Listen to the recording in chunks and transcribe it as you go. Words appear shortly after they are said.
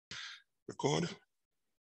Record.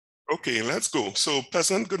 Okay, let's go. So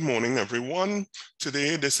pleasant good morning, everyone.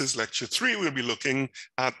 Today, this is lecture 3. We'll be looking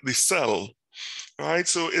at the cell. All right,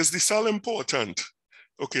 so is the cell important?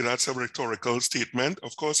 Okay, that's a rhetorical statement.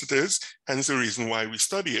 Of course it is, hence the reason why we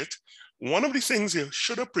study it. One of the things you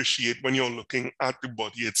should appreciate when you're looking at the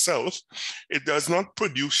body itself, it does not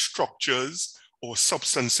produce structures or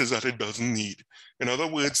substances that it doesn't need. In other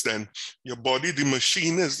words, then, your body, the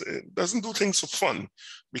machine, it doesn't do things for fun,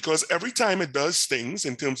 because every time it does things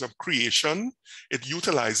in terms of creation, it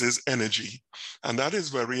utilizes energy. And that is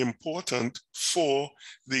very important for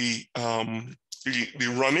the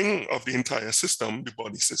running of the entire system, the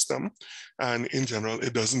body system. And in general,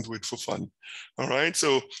 it doesn't do it for fun. All right,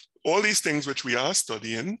 so all these things which we are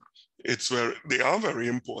studying, they are very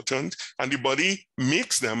important, and the body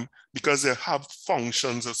makes them because they have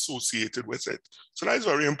functions associated with it. So that is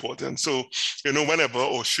very important. So, whenever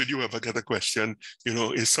or should you ever get a question,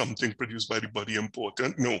 is something produced by the body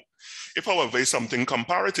important? No. If, however, it's something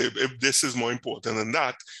comparative, if this is more important than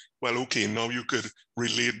that, well, okay, now you could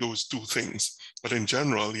relate those two things. But in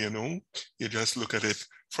general, you just look at it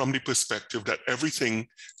from the perspective that everything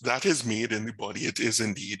that is made in the body, it is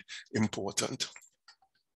indeed important.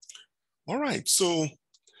 All right, so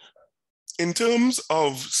in terms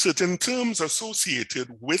of certain terms associated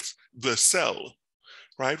with the cell,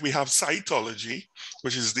 right, we have cytology,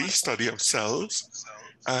 which is the study of cells,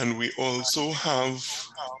 and we also have,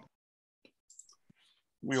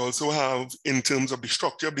 in terms of the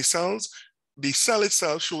structure of the cells, the cell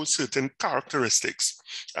itself shows certain characteristics,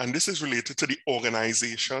 and this is related to the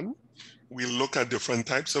organization. We look at different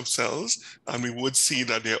types of cells, and we would see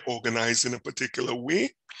that they're organized in a particular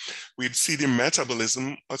way. We'd see the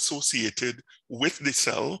metabolism associated with the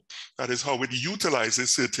cell. That is how it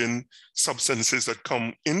utilizes certain substances that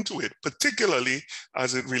come into it, particularly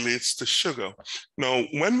as it relates to sugar. Now,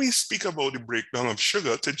 when we speak about the breakdown of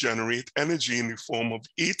sugar to generate energy in the form of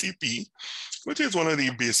ATP, which is one of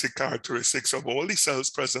the basic characteristics of all the cells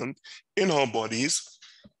present in our bodies,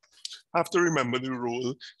 have to remember the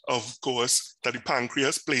role, of course, that the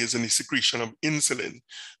pancreas plays in the secretion of insulin.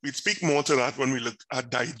 We'd speak more to that when we look at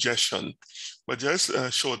digestion. But just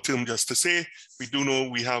short term, just to say, we do know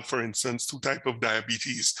we have, for instance, two types of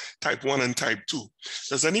diabetes, type 1 and type 2.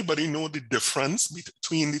 Does anybody know the difference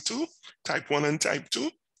between the two, type 1 and type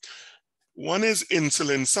 2? One is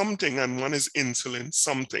insulin something and one is insulin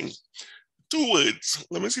something. Two words.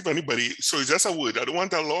 Let me see if anybody, so it's just a word. I don't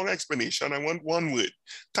want a long explanation. I want one word.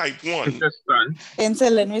 Type 1. Resistance.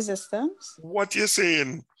 Insulin resistance. What you're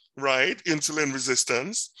saying, right? Insulin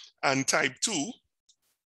resistance. And type 2,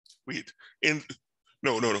 wait,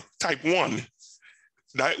 no. Type 1.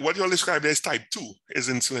 What you'll describe as type 2 is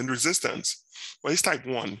insulin resistance. What is type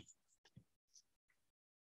 1?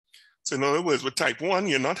 So in other words, with type 1,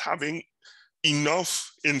 you're not having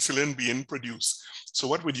enough insulin being produced. So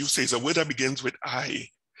what would you say is a word that begins with I?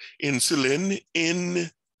 Insulin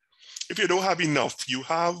if you don't have enough, you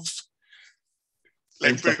have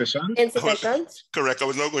like insufficient. Correct. I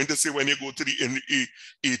was not going to say when you go to the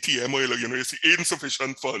ATM or you see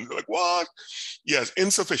insufficient funds. Like what? Yes,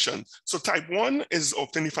 insufficient. So type 1 is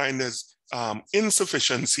often defined as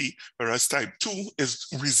insufficiency, whereas type 2 is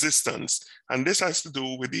resistance. And this has to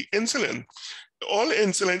do with the insulin. All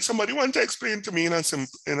insulin, somebody want to explain to me in a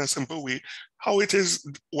simple way how it is,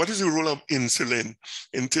 what is the role of insulin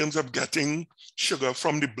in terms of getting sugar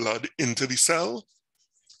from the blood into the cell?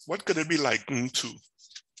 What could it be likened to?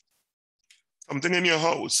 Something in your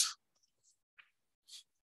house.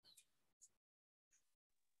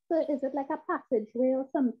 So is it like a passageway or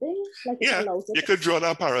something? Like yeah, you could draw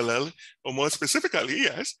that parallel, or more specifically,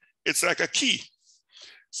 yes, it's like a key.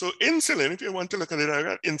 So insulin, if you want to look at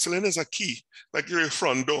it, insulin is a key, like your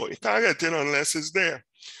front door. You can't get in unless it's there.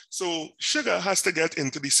 So sugar has to get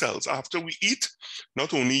into the cells. After we eat,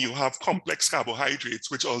 not only you have complex carbohydrates,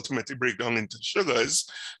 which ultimately break down into sugars,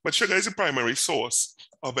 but sugar is the primary source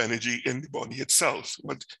of energy in the body itself.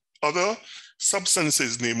 But other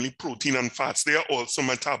substances, namely protein and fats, they are also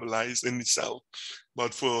metabolized in the cell.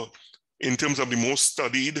 But in terms of the most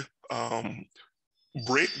studied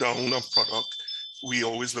breakdown of product, we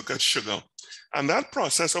always look at sugar. And that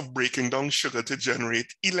process of breaking down sugar to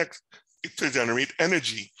generate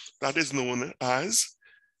energy, that is known as,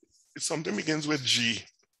 something begins with G.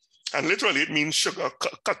 And literally it means sugar,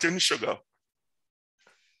 cutting sugar.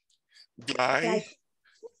 Glycolysis,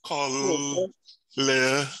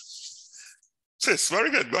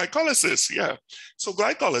 very good, glycolysis, yeah. So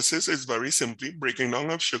glycolysis is very simply breaking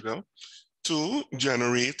down of sugar to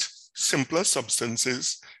generate simpler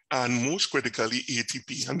substances, and most critically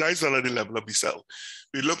ATP, and that is done at the level of the cell.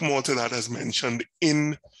 We look more to that as mentioned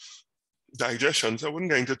in digestion, so I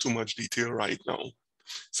wouldn't get into too much detail right now.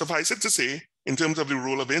 Suffice it to say, in terms of the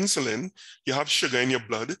role of insulin, you have sugar in your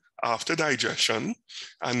blood after digestion.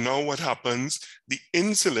 And now what happens, the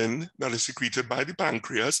insulin that is secreted by the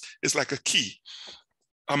pancreas is like a key,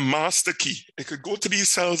 a master key. It could go to these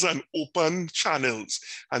cells and open channels.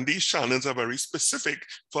 And these channels are very specific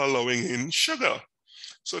for allowing in sugar.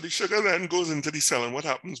 So the sugar then goes into the cell, and what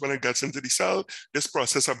happens when it gets into the cell? This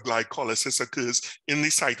process of glycolysis occurs in the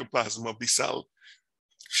cytoplasm of the cell.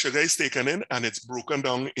 Sugar is taken in and it's broken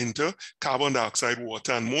down into carbon dioxide,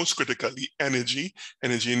 water, and most critically, energy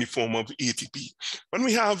in the form of ATP. When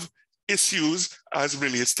we have issues as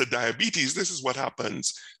relates to diabetes, this is what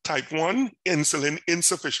happens. Type 1, insulin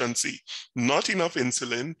insufficiency. Not enough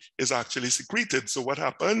insulin is actually secreted. So what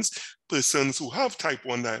happens? Persons who have type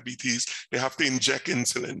 1 diabetes, they have to inject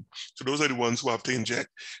insulin. So those are the ones who have to inject.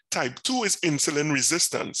 Type 2 is insulin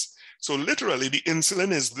resistance. So literally the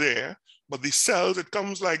insulin is there, but the cells, it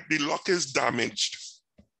comes like the lock is damaged.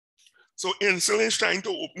 So insulin is trying to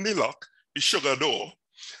open the lock, the sugar door,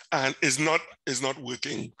 and is not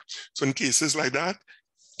working. So in cases like that,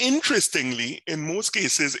 interestingly, in most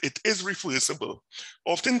cases, it is reversible.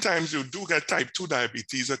 Oftentimes you do get type 2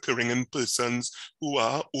 diabetes occurring in persons who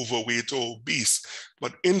are overweight or obese,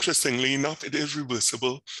 but interestingly enough, it is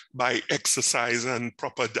reversible by exercise and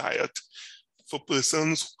proper diet. For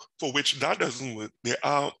persons for which that doesn't work, there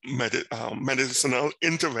are medicinal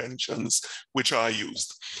interventions which are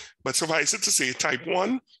used. But suffice it to say, type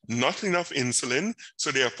 1, not enough insulin. So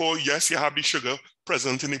therefore, yes, you have the sugar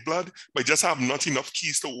present in the blood, but just have not enough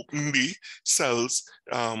keys to open the cells,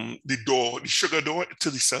 the sugar door to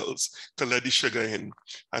the cells to let the sugar in.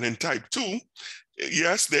 And in type 2,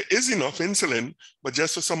 yes, there is enough insulin, but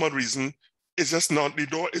just for some odd reason, it's just not the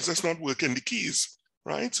door, it's just not working the keys.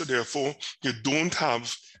 Right? So therefore, you don't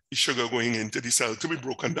have the sugar going into the cell to be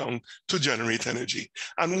broken down to generate energy.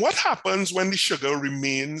 And what happens when the sugar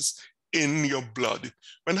remains in your blood?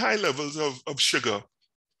 When high levels of sugar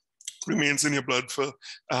remains in your blood for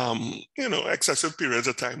excessive periods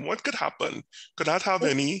of time, what could happen? Could that have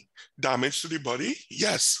any damage to the body?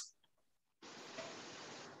 Yes.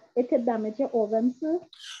 It could damage your organs, sir.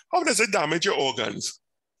 How does it damage your organs?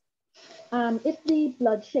 If the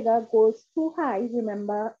blood sugar goes too high,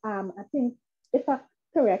 remember, I think, if I'm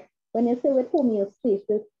correct, when you say with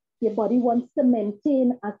homeostasis, your body wants to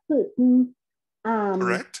maintain a certain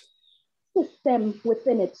system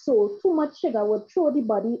within it. So too much sugar would throw the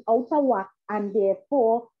body out of whack, and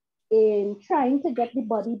therefore, in trying to get the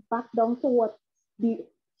body back down to what the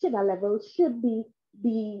sugar level should be,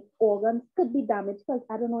 the organs could be damaged, because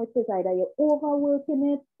I don't know if it's either you're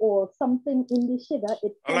overworking it or something in the sugar.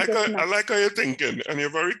 I like how you're thinking, and you're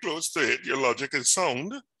very close to it. Your logic is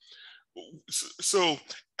sound. So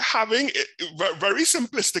having it, very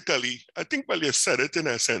simplistically, I think, well, you said it in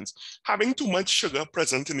essence, having too much sugar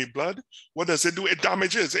present in the blood, what does it do? It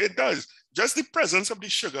damages, it does. Just the presence of the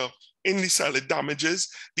sugar in the cell, it damages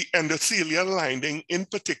the endothelial lining, in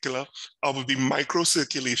particular, of the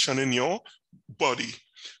microcirculation in your body.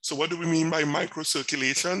 So what do we mean by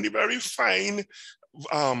microcirculation? The very fine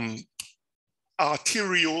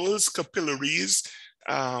arterioles, capillaries,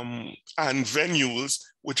 and venules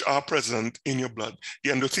which are present in your blood.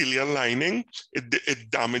 The endothelial lining, it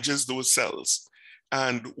damages those cells.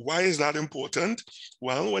 And why is that important?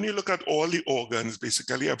 Well, when you look at all the organs,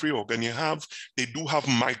 basically every organ you have, they do have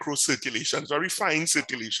microcirculations, very fine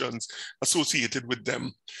circulations associated with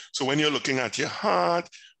them. So when you're looking at your heart,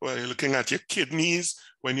 when you're looking at your kidneys,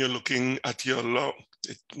 when you're looking at your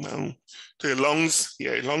lungs,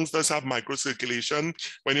 your lungs does have microcirculation.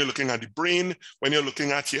 When you're looking at the brain, when you're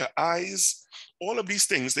looking at your eyes, all of these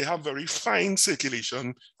things, they have very fine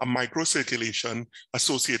circulation, a microcirculation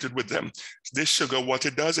associated with them. This sugar, what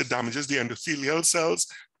it does, it damages the endothelial cells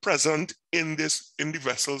present in the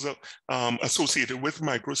vessels associated with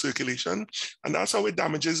microcirculation. And that's how it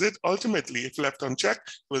damages it. Ultimately, if left unchecked,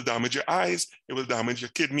 it will damage your eyes, it will damage your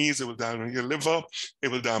kidneys, it will damage your liver, it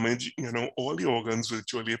will damage, all the organs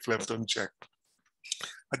virtually if left unchecked.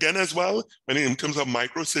 Again, as well, when in terms of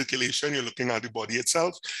microcirculation, you're looking at the body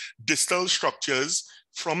itself, distal structures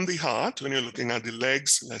from the heart, when you're looking at the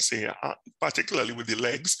legs, let's say, particularly with the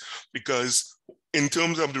legs, because in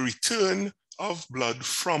terms of the return of blood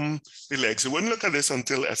from the legs, we wouldn't look at this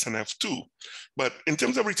until SNF2, but in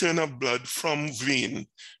terms of return of blood from vein,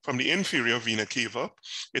 from the inferior vena cava,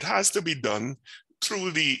 it has to be done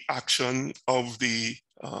through the action of the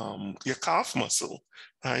your calf muscle,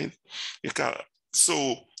 right?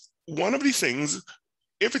 So one of the things,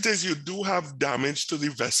 if it is you do have damage to the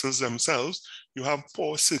vessels themselves, you have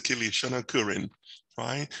poor circulation occurring.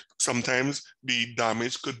 right? Sometimes the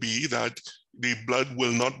damage could be that the blood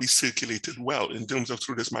will not be circulated well in terms of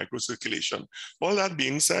through this microcirculation. All that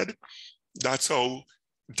being said, that's how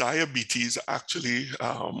diabetes actually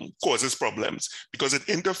causes problems, because it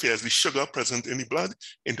interferes, the sugar present in the blood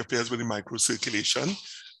interferes with the microcirculation,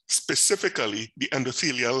 specifically the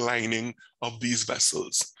endothelial lining of these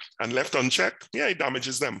vessels. And left unchecked, yeah, it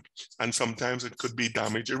damages them. And sometimes it could be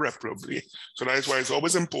damaged irreparably. So that is why it's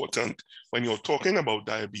always important when you're talking about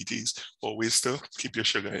diabetes, always to keep your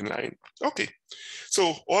sugar in line. Okay,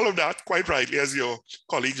 so all of that, quite rightly, as your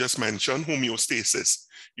colleague just mentioned, homeostasis.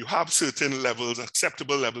 You have certain levels,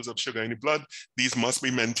 acceptable levels of sugar in the blood. These must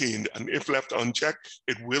be maintained. And if left unchecked,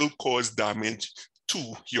 it will cause damage to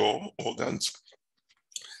your organs.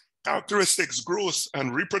 Characteristics, growth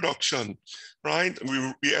and reproduction, right?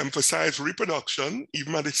 We emphasize reproduction,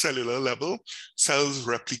 even at the cellular level. Cells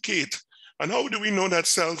replicate. And how do we know that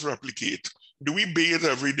cells replicate? Do we bathe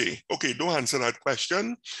every day? Okay, don't answer that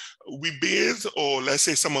question. We bathe, or let's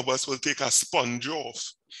say some of us will take a sponge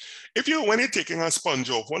off. When you're taking a sponge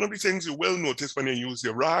off, one of the things you will notice when you use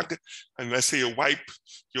your rag, and let's say you wipe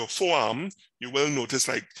your forearm, you will notice,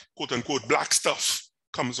 like, quote unquote, black stuff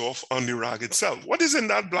comes off on the rag itself. What is in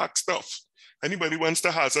that black stuff? Anybody wants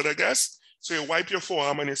to hazard a guess? So you wipe your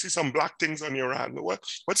forearm and you see some black things on your hand.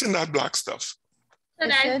 What's in that black stuff? So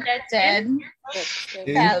that's dead skin.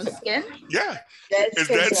 Yeah, it's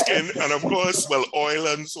dead skin, and of course, well, oil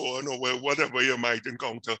and so on, or whatever you might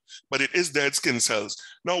encounter, but it is dead skin cells.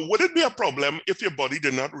 Now, would it be a problem if your body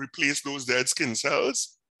did not replace those dead skin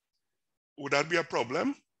cells? Would that be a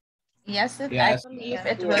problem? Yes, I believe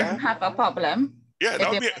it will have a problem. Yeah, that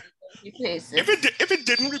would be. If it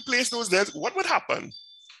didn't replace those dead, what would happen?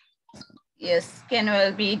 Your skin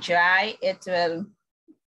will be dry. It will.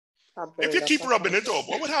 If you keep rubbing it off,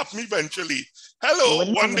 what would happen eventually? Hello,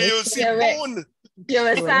 one day you'll see bone.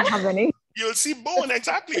 You'll see bone,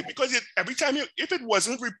 exactly, because every time if it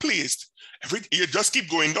wasn't replaced, you just keep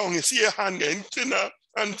going down. You see your hand getting thinner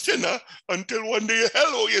and thinner until one day,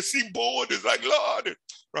 hello, you see bone. It's like, Lord,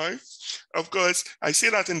 right? Of course, I say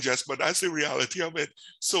that in jest, but that's the reality of it.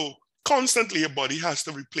 So constantly your body has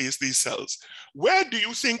to replace these cells. Where do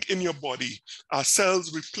you think in your body are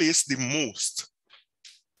cells replaced the most?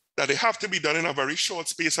 That they have to be done in a very short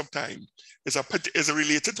space of time is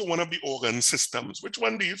related to one of the organ systems. Which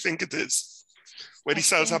one do you think it is? Where the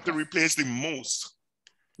cells have to replace the most?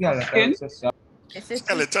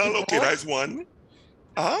 Skeletal, okay, that's one.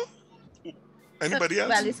 Anybody else?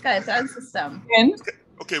 Well, the skeletal system.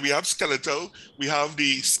 Okay, we have skeletal, we have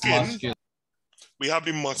the skin, we have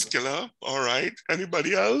the muscular, all right.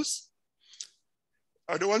 Anybody else?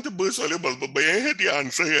 I don't want to burst all your bubble, but you ain't hit the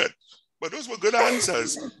answer yet. But those were good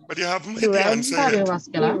answers, but you haven't hit the answer yet.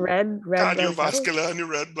 Cardiovascular and the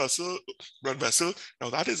red blood vessel.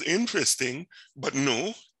 Now that is interesting, but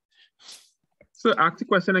no. So ask the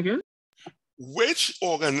question again. Which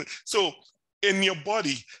organ? So in your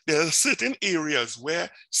body, there are certain areas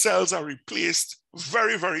where cells are replaced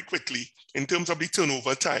very, very quickly in terms of the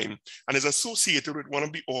turnover time, and is associated with one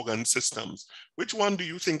of the organ systems. Which one do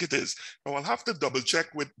you think it is? Now I'll have to double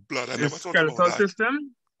check with blood. I never thought about that.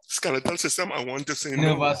 System? Skeletal system, I want to say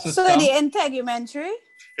no. So the integumentary?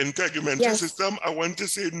 Integumentary system, I want to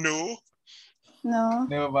say no. No.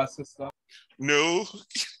 Nervous system. No.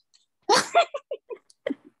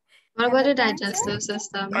 What about the digestive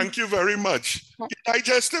system? Thank you very much. The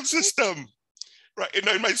digestive system. Right, it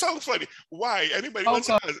might sound funny. Why? Anybody wants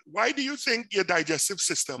to ask, why do you think your digestive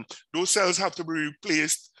system, those cells have to be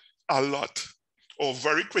replaced a lot or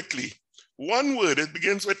very quickly? One word, it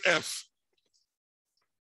begins with F.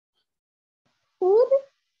 Food?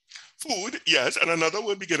 Food, yes, and another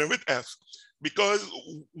word beginning with F. Because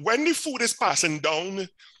when the food is passing down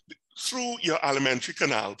through your alimentary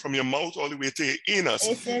canal, from your mouth all the way to your anus,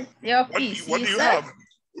 what do you have?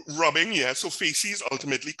 Rubbing, yeah, so feces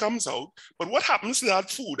ultimately comes out. But what happens to that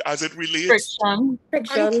food as it relates?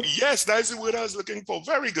 Friction. Yes, that's the word I was looking for.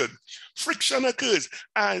 Very good. Friction occurs.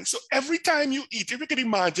 And so every time you eat, if you can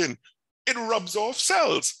imagine, it rubs off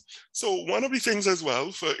cells. So one of the things as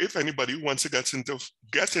well, for if anybody wants to get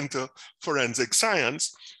into forensic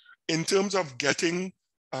science, in terms of getting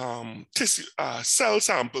tissue, cell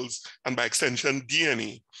samples, and by extension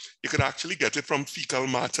DNA, you could actually get it from fecal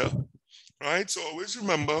matter. Right, so always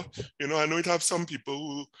remember, I know you'd have some people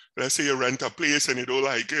who, let's say you rent a place and you don't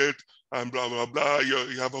like it, and blah, blah, blah.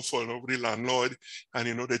 You have a falling over the landlord, and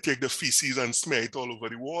you know, they take the feces and smear it all over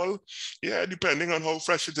the wall. Yeah, depending on how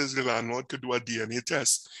fresh it is, the landlord could do a DNA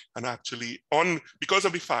test and actually because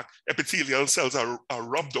of the fact epithelial cells are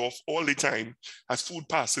rubbed off all the time as food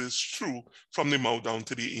passes through from the mouth down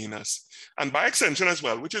to the anus. And by extension as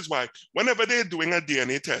well, which is why whenever they're doing a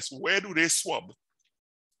DNA test, where do they swab?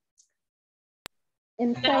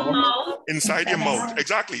 Inside your mouth,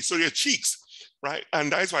 exactly. So your cheeks, right?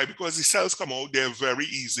 And that's why, because the cells come out, they're very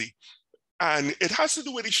easy. And it has to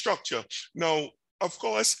do with the structure. Now, of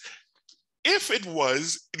course, if it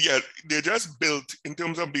was, yeah, they're just built in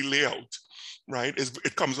terms of the layout, right?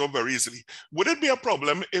 It comes out very easily. Would it be a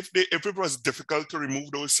problem if it was difficult to remove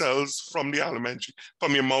those cells from the alimentary,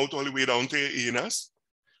 from your mouth all the way down to your anus?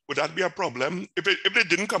 Would that be a problem? If it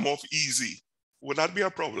didn't come off easy, would that be a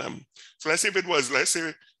problem? So let's say if it was, let's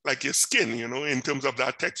say like your skin, you know, in terms of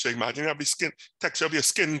that texture, imagine you have the texture of your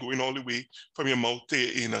skin going all the way from your mouth to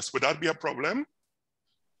your anus. Would that be a problem?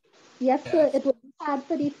 Yes, sir. It would be hard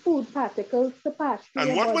for the food particles to pass through.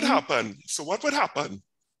 And what would happen? So what would happen?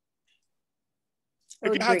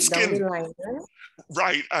 If you had skin,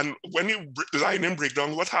 right, and when you lining break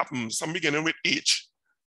down, what happens? Some beginning with H.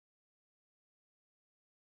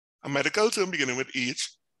 A medical term beginning with H,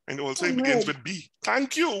 and also it begins with B.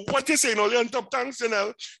 Thank you. What you're saying, all on top, thanks,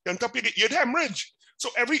 Janelle. You're on top, you'd hemorrhage. So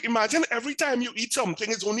imagine every time you eat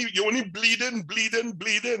something, you're only bleeding,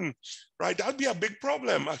 right? That'd be a big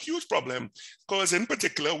problem, a huge problem. Because in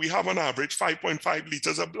particular, we have on average 5.5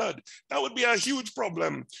 liters of blood. That would be a huge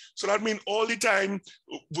problem. So that means all the time,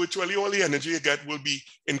 virtually all the energy you get will be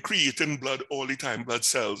in creating blood all the time, blood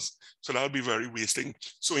cells. So that would be very wasting.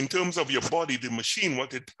 So in terms of your body, the machine,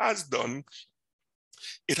 what it has done,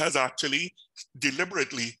 it has actually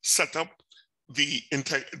deliberately set up the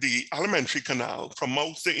alimentary canal from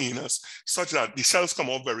mouth to anus such that the cells come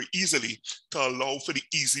out very easily to allow for the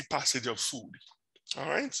easy passage of food. All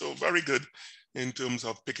right, so very good in terms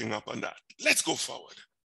of picking up on that. Let's go forward.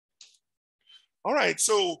 All right,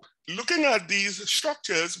 so looking at these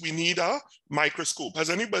structures, we need a microscope. Has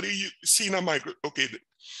anybody seen a microscope? Okay,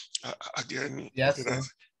 again, yes, sir.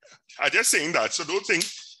 I'm just saying that, so don't think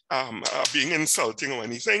being insulting or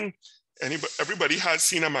anything. Everybody has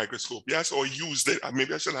seen a microscope, yes, or used it.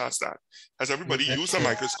 Maybe I should ask that. Has everybody used a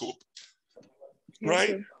microscope? Right?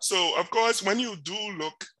 Yes, so, of course, when you do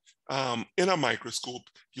look in a microscope,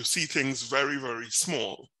 you see things very, very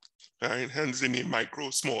small. Right? Hence, the name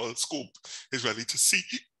small scope is ready to see.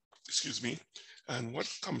 Excuse me. And what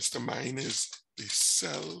comes to mind is the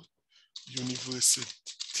Cell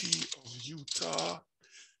University of Utah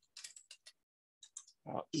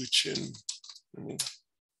urchin.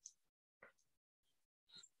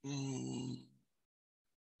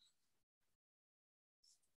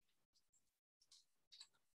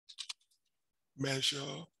 Measure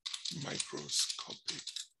microscopic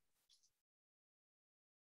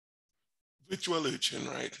virtual urchin,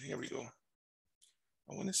 right? Here we go.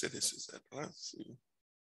 I want to say this is it. Let's see.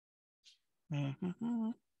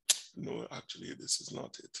 No, actually, this is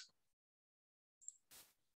not it.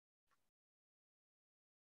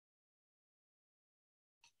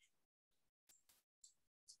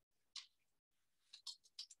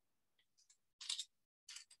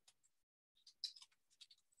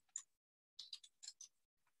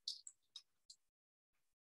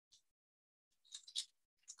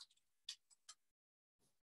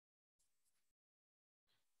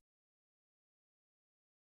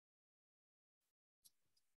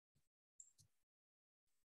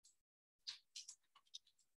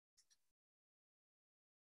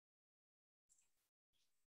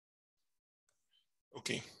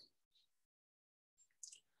 Okay.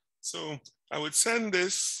 So I would send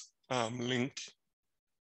this link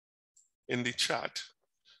in the chat.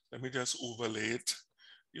 Let me just overlay it.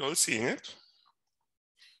 You all seeing it?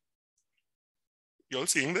 You all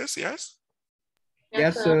seeing this, yes?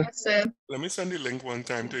 Yes, sir. Yes, sir. Let me send the link one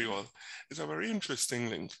time to you all. It's a very interesting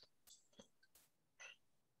link.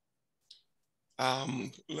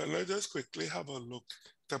 Let's just quickly have a look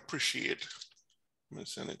to appreciate. Let me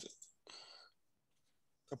send it.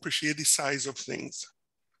 Appreciate the size of things.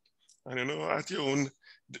 And you know, at your own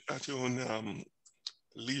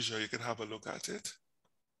leisure, you can have a look at it.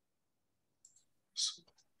 So,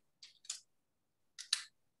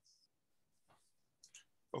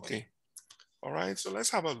 okay. All right, so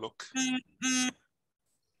let's have a look.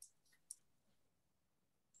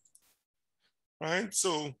 Right,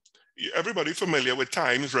 so everybody familiar with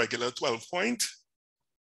Times regular 12 point?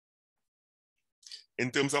 In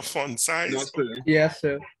terms of font size? No, sir. Yes,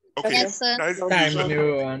 sir. Okay. Yes, sir. Time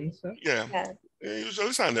New One, sir. Yeah.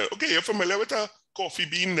 Usually standard. Okay, you're familiar with a coffee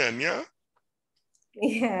bean then, yeah?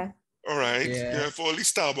 Yeah. All right, Yeah. for all the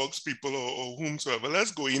Starbucks people or whomsoever,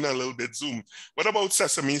 let's go in a little bit, zoom. What about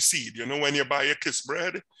sesame seed? You know, when you buy a kiss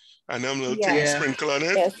bread and them little things Yeah. sprinkle on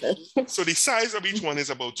it? Yes. So the size of each one is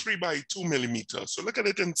about 3 by 2 millimeters. So look at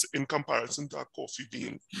it in comparison to a coffee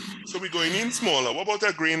bean. So we're going in smaller. What about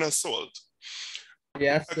a grain of salt?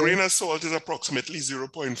 Yes, A sir. grain of salt is approximately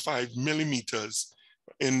 0.5 millimeters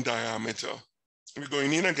in diameter. We're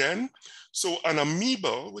going in again. So an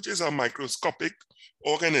amoeba, which is a microscopic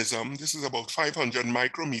organism, this is about 500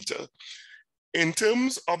 micrometer. In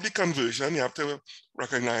terms of the conversion, you have to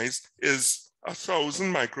recognize is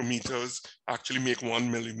 1,000 micrometers actually make 1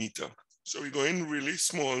 millimeter. So we're going really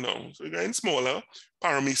small now. So we're going smaller.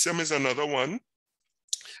 Paramecium is another one.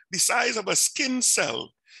 The size of a skin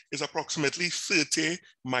cell is approximately 30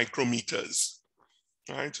 micrometers.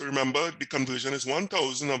 All right, so remember the conversion is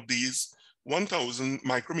 1,000 of these. 1,000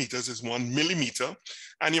 micrometers is 1 millimeter.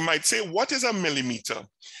 And you might say, what is a millimeter?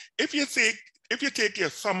 If you take your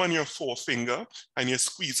thumb and your forefinger and you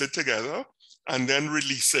squeeze it together and then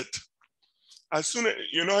release it, as soon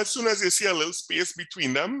as you see a little space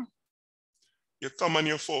between them, your thumb and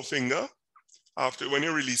your forefinger, when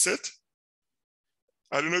you release it,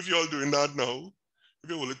 I don't know if you're all doing that now, if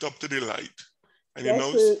you hold it up to the light. And you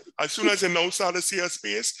know, as soon as you now start to see a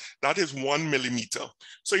space, that is 1 millimeter.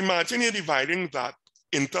 So imagine you're dividing that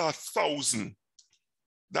into 1,000.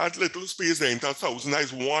 That little space there into 1,000, that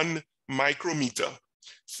is 1 micrometer.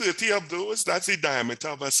 30 of those, that's the diameter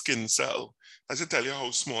of a skin cell. That should tell you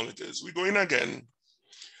how small it is. We're going again.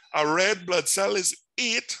 A red blood cell is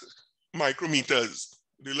 8 micrometers.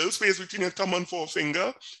 The little space between your thumb and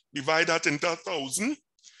forefinger, divide that into 1,000,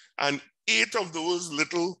 and 8 of those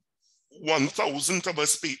little 1,000th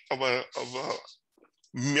of a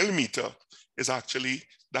millimeter is actually,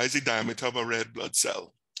 that is the diameter of a red blood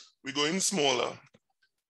cell. We're going smaller.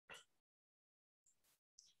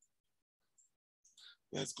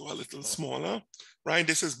 Let's go a little smaller, right?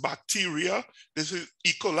 This is bacteria. This is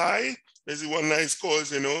E. coli. This is one that is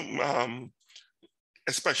caused,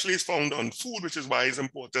 especially it's found on food, which is why it's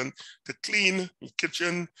important to clean the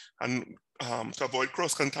kitchen and to avoid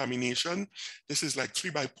cross-contamination. This is like 3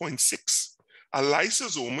 by 0.6. A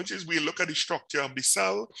lysosome, which is we look at the structure of the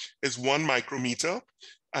cell, is 1 micrometer,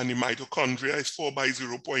 and the mitochondria is 4 by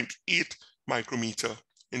 0.8 micrometer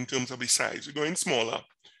in terms of the size. We're going smaller.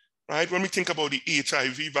 Right? When we think about the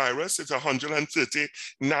HIV virus, it's 130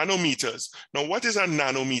 nanometers. Now, what is a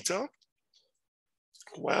nanometer?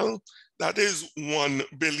 Well, that is 1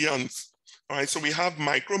 billionth. All right, so we have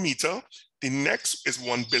micrometer. The next is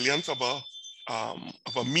 1 billionth of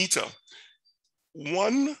a meter.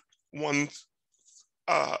 1,000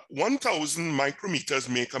 micrometers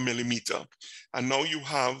make a millimeter. And now you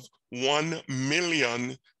have 1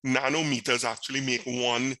 million nanometers actually make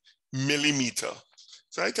 1 millimeter.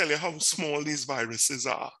 So I tell you how small these viruses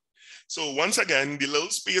are. So once again, the little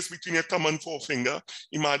space between your thumb and forefinger,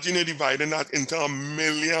 imagine you're dividing that into 1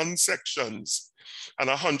 million sections. And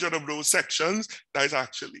 100 of those sections, that is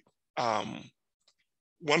actually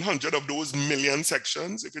 100 of those million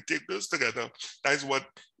sections. If you take those together, that is what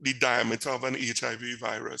the diameter of an HIV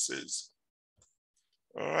virus is.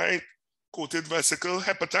 All right, coated vesicle,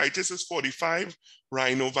 hepatitis is 45,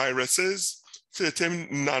 rhinoviruses, 13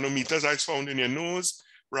 nanometers is found in your nose.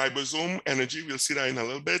 Ribosome, energy, we'll see that in a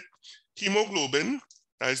little bit. Hemoglobin,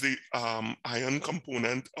 that is the iron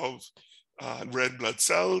component of red blood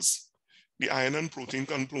cells. The iron and protein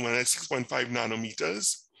component is 6.5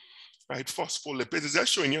 nanometers. Right, phospholipid is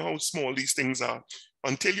just showing you how small these things are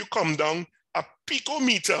until you come down a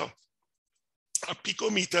picometer. A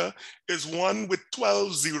picometer is 1 with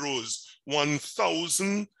 12 zeros,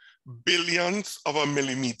 1,000 billionth of a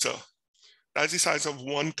millimeter. That's the size of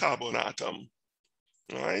 1 carbon atom.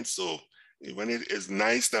 All right, so when it is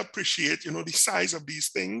nice to appreciate, the size of these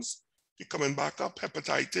things, you're coming back up,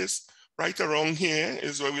 hepatitis, right around here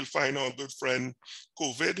is where we'll find our good friend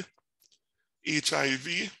COVID,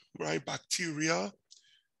 HIV, right, bacteria,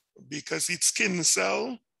 because it's skin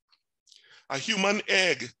cell, a human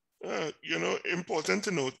egg, important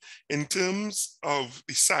to note, in terms of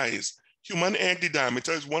the size, human egg, the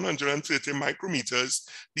diameter is 130 micrometers,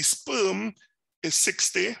 the sperm is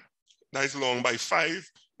 60, that is long by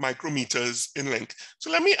 5 micrometers in length.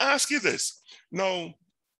 So let me ask you this. Now,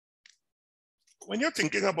 when you're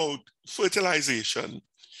thinking about fertilization,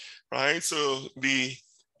 right? So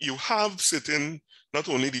you have certain, not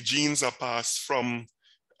only the genes are passed from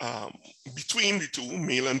between the two,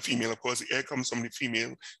 male and female, of course, the egg comes from the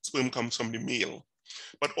female, sperm comes from the male,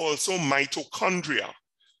 but also mitochondria,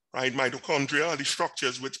 right? Mitochondria are the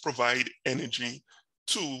structures which provide energy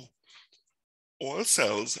to all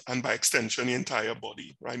cells and by extension, the entire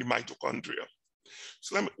body, right, the mitochondria.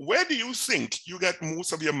 So where do you think you get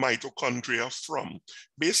most of your mitochondria from?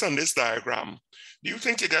 Based on this diagram, do you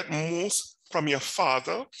think you get most from your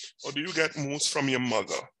father or do you get most from your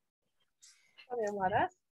mother? From your mother.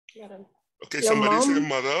 Okay, Your somebody mom. say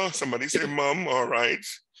mother, somebody say mom, all right.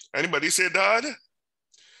 Anybody say dad? Where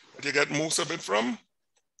do you get most of it from?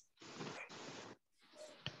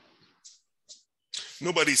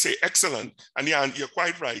 Nobody say excellent. And yeah, you're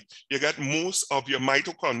quite right. You get most of your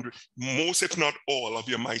mitochondria, most if not all of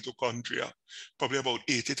your mitochondria, probably about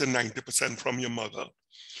 80 to 90% from your mother.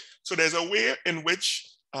 So there's a way in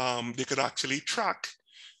which they could actually track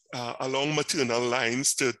along maternal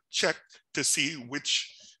lines to check to see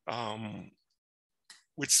which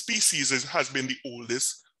species has been the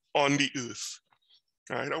oldest on the earth.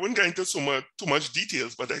 Right? I wouldn't get into too much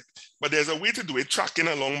details, but there's a way to do it, tracking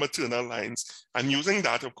along maternal lines. And using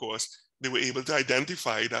that, of course, they were able to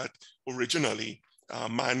identify that originally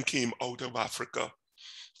man came out of Africa,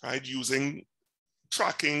 right? Using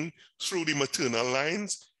tracking through the maternal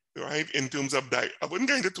lines, right? In terms of diet. I wouldn't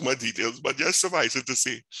get into too much details, but just suffice it to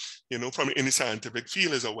say, you know, from in the scientific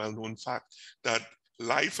field is a well-known fact that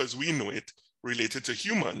life as we know it related to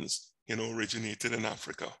humans, you know, originated in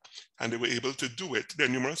Africa, and they were able to do it. There are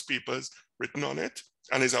numerous papers written on it,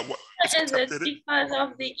 and is that what? Is it because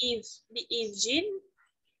of the Eve gene?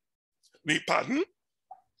 Pardon?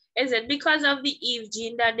 Is it because of the Eve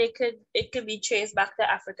gene that it could be traced back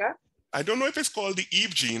to Africa? I don't know if it's called the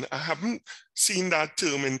Eve gene. I haven't seen that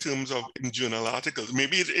term in terms of in journal articles.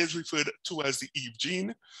 Maybe it is referred to as the Eve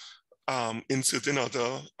gene in certain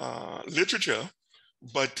other literature,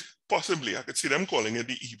 but possibly I could see them calling it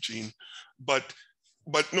the Eve gene. But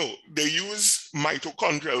no, they use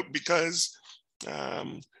mitochondria because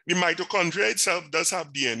the mitochondria itself does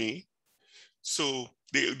have DNA. So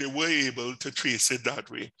they were able to trace it that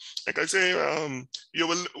way. Like I say,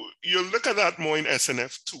 you'll look at that more in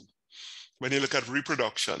SNF too, when you look at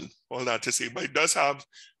reproduction, all that to say, but it does have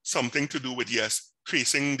something to do with, yes,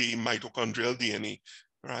 tracing the mitochondrial DNA,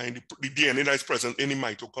 right? The DNA that's present in the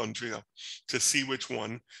mitochondria to see which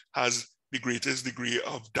one has the greatest degree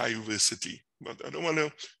of diversity. But I don't want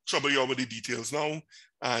to trouble you with the details now,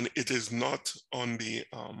 and it is not on the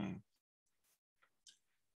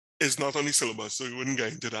syllabus, so you wouldn't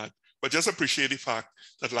get into that. But just appreciate the fact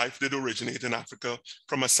that life did originate in Africa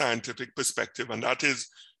from a scientific perspective, and that is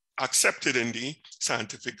accepted in the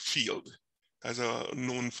scientific field as a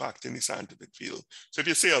known fact in the scientific field. So if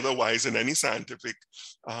you say otherwise in any scientific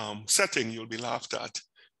setting, you'll be laughed at,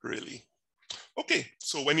 really. Okay,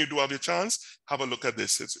 so when you do have your chance, have a look at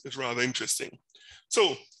this. It's rather interesting.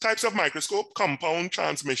 So types of microscope, compound,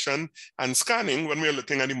 transmission, and scanning. When we're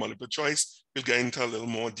looking at the multiple choice, we'll get into a little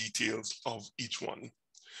more details of each one.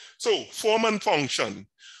 So form and function.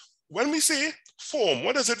 When we say form,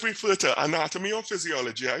 what does it refer to? Anatomy or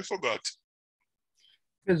physiology? I forgot.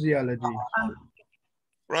 Physiology.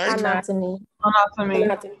 Right? Anatomy.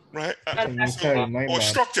 Right? Sorry, my Or bad.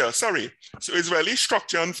 structure, sorry. So it's really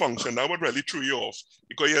structure and function. That would really throw you off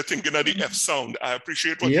because you're thinking of the F sound. I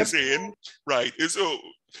appreciate what you're saying. Right. So,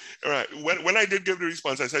 all right. When I did give the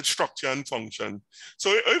response, I said structure and function.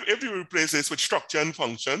 So if you replace this with structure and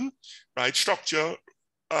function, right? Structure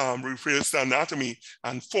refers to anatomy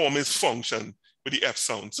and form is function with the F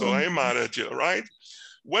sound. So I am mad at you, right?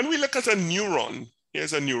 When we look at a neuron,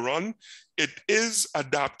 here's a neuron, it is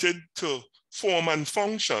adapted to form and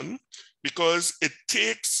function because it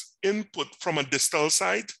takes input from a distal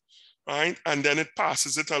site, right? And then it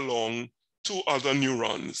passes it along to other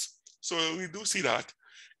neurons. So we do see that.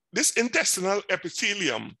 This intestinal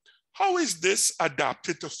epithelium, how is this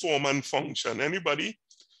adapted to form and function? Anybody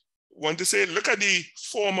want to say, look at the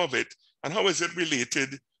form of it and how is it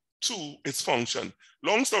related to its function?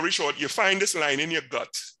 Long story short, you find this line in your gut.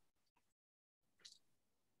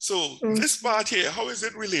 So this part here, how is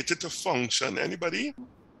it related to function? Anybody?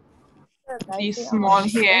 These small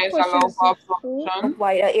hairs allow for function.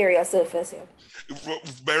 Wider area surface here.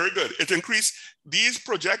 Very good. It increased these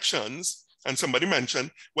projections, and somebody mentioned,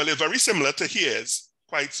 well, they're very similar to hairs,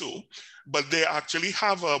 quite so, but they actually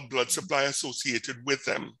have a blood supply associated with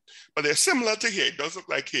them. But they're similar to hair. It does look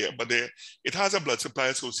like hair, but it has a blood supply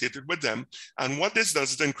associated with them. And what this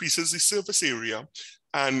does, it increases the surface area.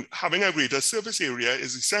 And having a greater surface area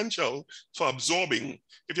is essential for absorbing.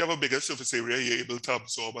 If you have a bigger surface area, you're able to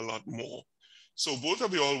absorb a lot more. So both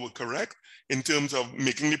of you all were correct in terms of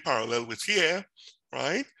making the parallel with hair,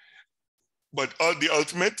 right? But the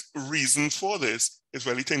ultimate reason for this is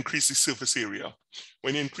really to increase the surface area.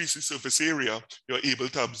 When you increase the surface area, you're able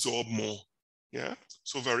to absorb more. Yeah,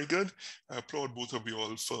 so very good. I applaud both of you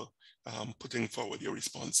all for putting forward your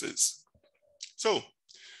responses. So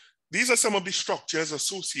these are some of the structures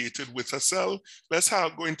associated with a cell. Let's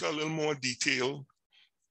go into a little more detail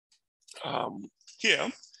here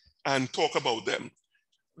and talk about them.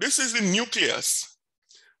 This is the nucleus.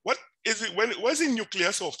 What is it? What is the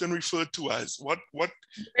nucleus often referred to as?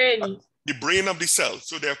 Brain. The brain of the cell.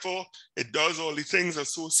 So therefore, it does all the things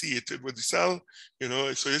associated with the cell, you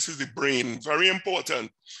know, so this is the brain, very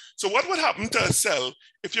important. So what would happen to a cell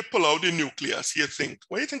if you pull out the nucleus? You think,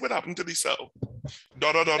 what do you think would happen to the cell?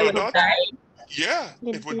 Dot, dot, dot, dot, dot. Yeah,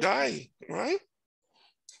 it would die, right?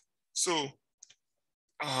 So,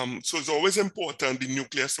 so it's always important, the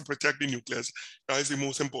nucleus, to protect the nucleus. That is the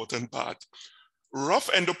most important part.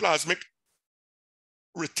 Rough endoplasmic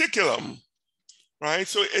reticulum, right?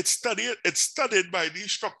 So it's studied by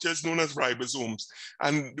these structures known as ribosomes.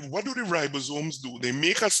 And what do the ribosomes do? They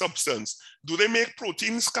make a substance. Do they make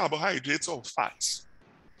proteins, carbohydrates, or fats?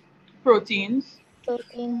 Proteins.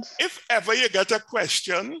 Proteins. If ever you get a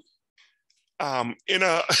question in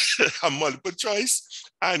a multiple choice,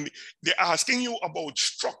 and they're asking you about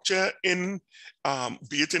structure in,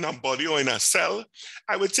 be it in a body or in a cell,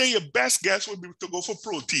 I would say your best guess would be to go for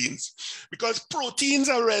proteins, because proteins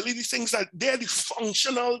are really the things that they're the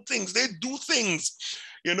functional things. They do things,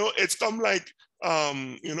 you know. It's come like,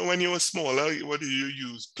 you know, when you were smaller, what do you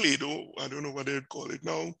use? Play-Doh, I don't know what they'd call it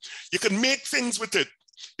now. You can make things with it.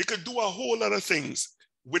 You could do a whole lot of things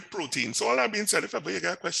with protein. So all that being said, if ever you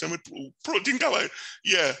get a question with protein,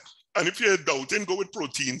 yeah. And if you're doubting, go with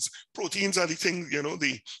proteins. Proteins are the things, you know,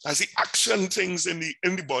 as the action things in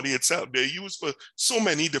the body itself. They're used for so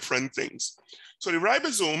many different things. So the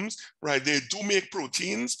ribosomes, right, they do make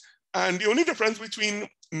proteins. And the only difference between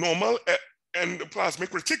normal endoplasmic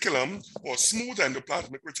reticulum, or smooth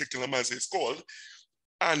endoplasmic reticulum as it's called,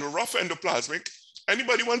 and rough endoplasmic,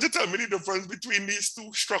 anybody want to tell me the difference between these two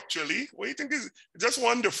structurally? What do you think is just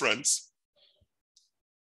one difference?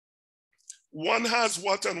 One has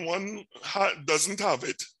what and one doesn't have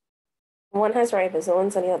it? One has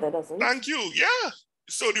ribosomes and the other doesn't. Thank you, yeah.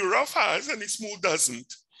 So the rough has and the smooth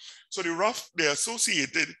doesn't. So the rough,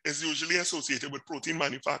 is usually associated with protein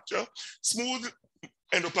manufacture. Smooth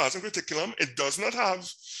endoplasmic reticulum, it does not have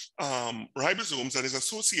ribosomes, and is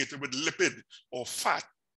associated with lipid or fat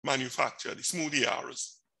manufacture, the smooth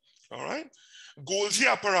ERs, all right? Golgi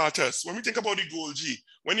apparatus. When we think about the Golgi,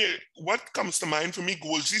 what comes to mind for me?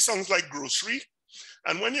 Golgi sounds like grocery.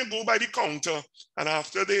 And when you go by the counter and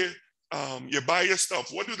after you buy your stuff,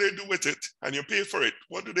 what do they do with it? And you pay for it.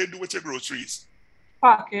 What do they do with your groceries?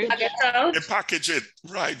 Package. They package it.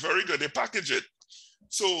 Right, very good. They package it.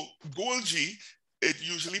 So Golgi, it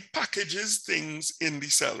usually packages things in the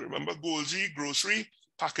cell. Remember, Golgi, grocery,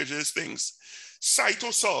 packages things.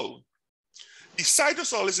 Cytosol. The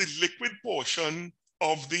cytosol is a liquid portion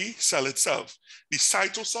of the cell itself. The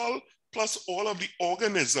cytosol plus all of the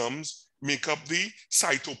organisms make up the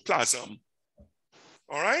cytoplasm.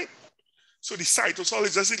 All right? So the cytosol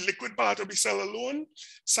is just a liquid part of the cell alone.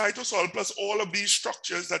 Cytosol plus all of these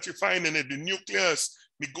structures that you find in it, the nucleus,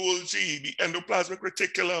 the Golgi, the endoplasmic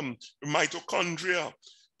reticulum, the mitochondria,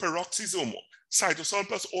 peroxisome. Cytosol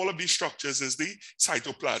plus all of these structures is the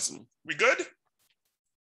cytoplasm. We good?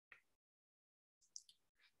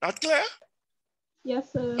 That clear?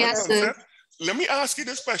 Yes, sir. Yes, sir. Let me ask you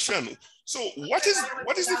this question. So what is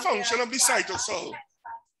the function of the cytosol?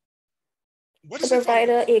 What is To provide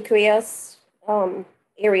an aqueous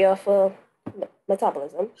area for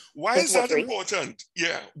metabolism. Why is that important?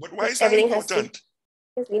 Yeah, but why is that important?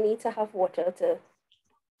 Because we need to have water to...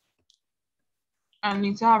 And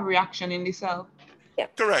need to have reaction in the cell. Yeah.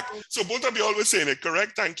 Correct. So both of you always saying it,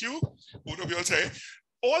 correct? Thank you. Both of you all say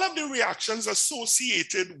all of the reactions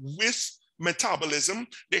associated with metabolism,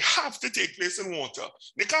 they have to take place in water.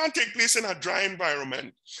 They can't take place in a dry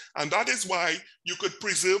environment. And that is why you could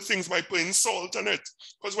preserve things by putting salt in it.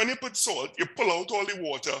 Because when you put salt, you pull out all the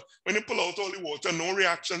water. When you pull out all the water, no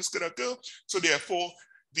reactions could occur. So therefore,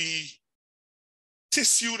 the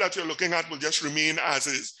tissue that you're looking at will just remain as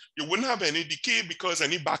is. You wouldn't have any decay because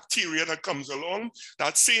any bacteria that comes along,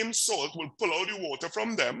 that same salt will pull out the water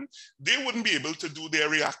from them. They wouldn't be able to do their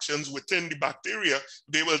reactions within the bacteria.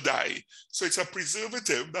 They will die. So it's a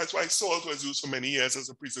preservative. That's why salt was used for many years as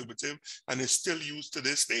a preservative and is still used to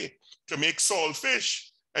this day to make saltfish.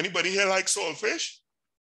 Anybody here like saltfish?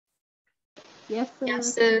 Yes, sir.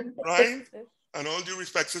 Yes, sir. Right? And all due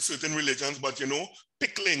respect to certain religions, but you know,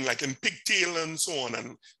 pickling like in pigtail and so on,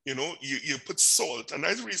 and you know, you put salt, and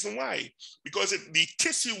that's the reason why, because the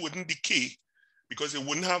tissue wouldn't decay because it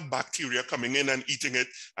wouldn't have bacteria coming in and eating it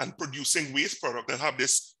and producing waste product that have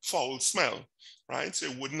this foul smell, right? So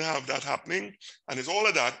it wouldn't have that happening. And it's all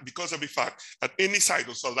of that because of the fact that in the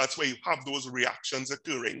cytosol, that's where you have those reactions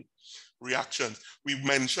occurring. Reactions. We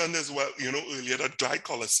mentioned as well, earlier that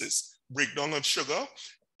glycolysis, breakdown of sugar,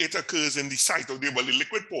 it occurs in the the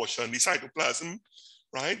liquid portion, the cytoplasm,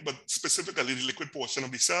 right? But specifically the liquid portion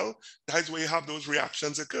of the cell, that's where you have those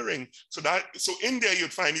reactions occurring. So in there,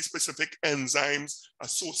 you'd find these specific enzymes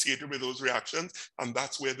associated with those reactions, and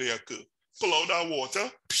that's where they occur. Pull out our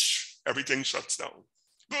water, everything shuts down.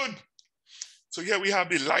 Good. So here we have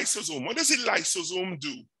the lysosome. What does the lysosome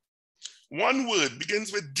do? One word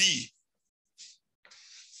begins with D.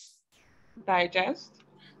 Digest.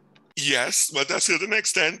 Yes, but to a certain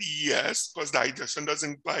extent, yes, because digestion does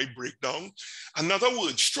imply breakdown. Another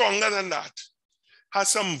word, stronger than that, has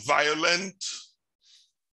some violent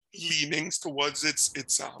leanings towards its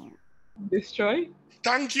Destroy.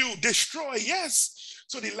 Thank you, destroy, yes.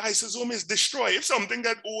 So the lysosome is destroy. If something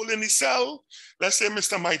gets old in the cell, let's say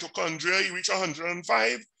Mr. Mitochondria, you reach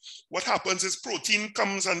 105, what happens is protein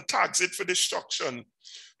comes and tags it for destruction.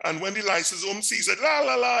 And when the lysosome sees it,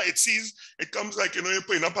 it comes like, you're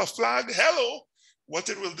putting up a flag, hello. What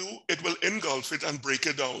it will do, it will engulf it and break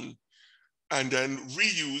it down. And then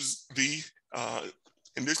reuse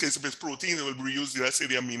in this case, if it's protein, it will reuse, let's say,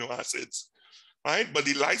 the amino acids, right? But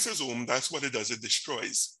the lysosome, that's what it does, it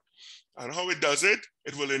destroys. And how it does it,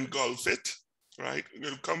 it will engulf it, right? It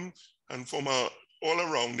will come and form all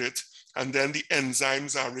around it, and then the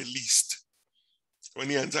enzymes are released. When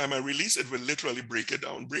the enzyme are released, it will literally break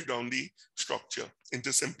down the structure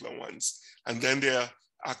into simpler ones. And then they are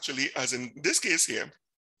actually, as in this case here,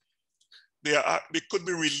 they could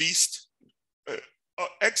be released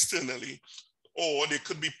externally, or they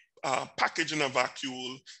could be packaged in a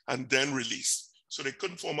vacuole and then released. So they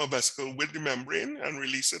could form a vesicle with the membrane and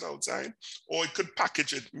release it outside, or it could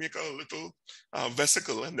package it, make a little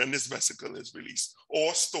vesicle, and then this vesicle is released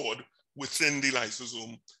or stored within the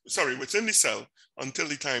lysosome, within the cell until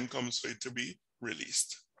the time comes for it to be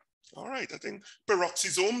released. All right, I think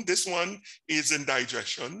peroxisome, this one is in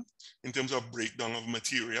digestion in terms of breakdown of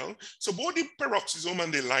material. So both the peroxisome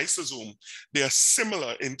and the lysosome, they are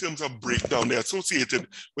similar in terms of breakdown. They're associated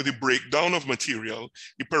with the breakdown of material.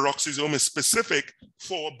 The peroxisome is specific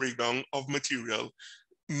for breakdown of material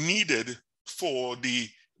needed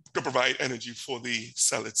to provide energy for the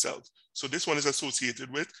cell itself. So this one is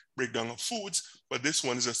associated with breakdown of foods, but this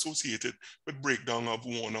one is associated with breakdown of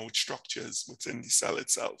worn out structures within the cell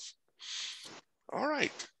itself. All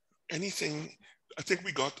right, anything, I think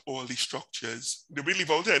we got all the structures. Did we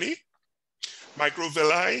leave out any?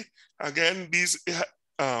 Microvilli, again, these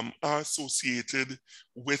are associated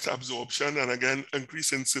with absorption and again,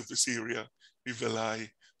 increase in surface area, the villi.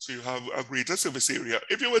 So you have a greater surface area.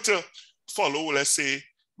 If you were to follow, let's say,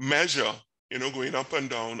 measure, going up and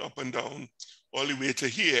down, all the way to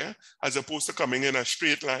here, as opposed to coming in a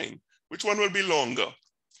straight line, which one will be longer?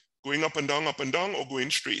 Going up and down, or going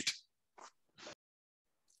straight?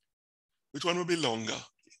 Which one will be longer,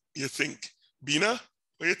 you think? Bina, what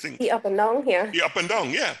do you think? The up and down here. The up and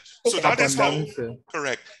down, yeah. So that is how,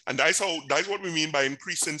 correct. And that's what we mean by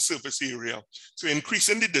increasing surface area. So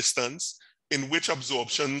increasing the distance in which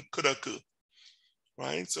absorption could occur,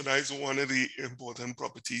 right? So that is one of the important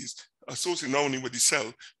properties associated not only with the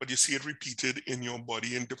cell, but you see it repeated in your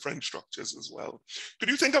body in different structures as well. Could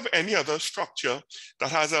you think of any other structure that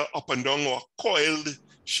has an up and down or coiled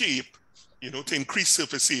shape, to increase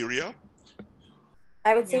surface area?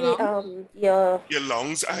 I would say your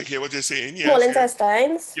lungs, I hear what you're saying. Yes, whole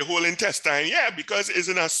intestines. Your whole intestine, yeah, because it's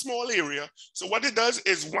in a small area. So what it does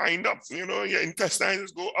is wind up, your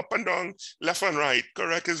intestines go up and down, left and right,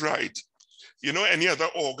 correct is right. Any other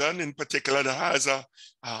organ in particular that has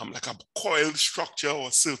like a coiled structure or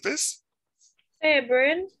surface? Hey,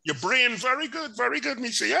 brain. Your brain, very good,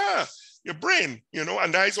 Misha, yeah. Your brain,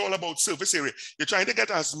 and that is all about surface area. You're trying to get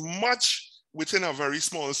as much within a very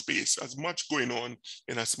small space, as much going on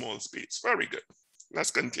in a small space. Very good.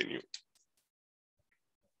 Let's continue.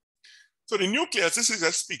 So the nucleus, this is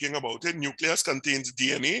just speaking about it. Nucleus contains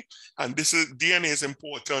DNA, and DNA is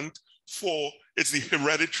important for, it's the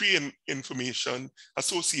hereditary information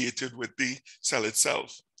associated with the cell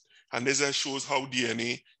itself. And this just shows how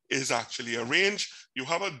DNA is actually arranged. You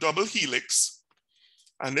have a double helix,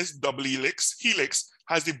 and this double helix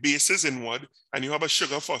has the bases inward, and you have a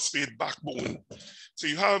sugar phosphate backbone. So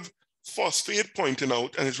you have phosphate pointing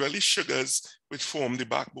out, and it's really sugars which form the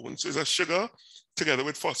backbone. So it's a sugar together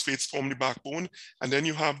with phosphates form the backbone. And then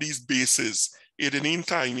you have these bases, adenine,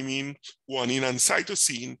 thymine, guanine, and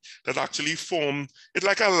cytosine that actually form, it's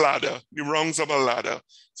like a ladder, the rungs of a ladder.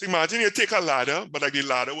 So imagine you take a ladder, but like the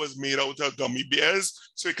ladder was made out of gummy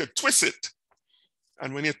bears, so you could twist it.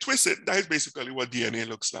 And when you twist it, that is basically what DNA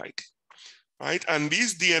looks like, right? And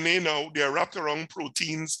these DNA now, they're wrapped around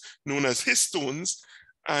proteins known as histones,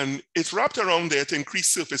 and it's wrapped around there to increase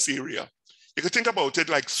surface area. You could think about it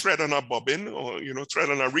like thread on a bobbin or, thread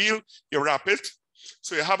on a reel, you wrap it.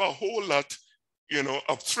 So you have a whole lot,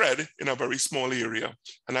 of thread in a very small area.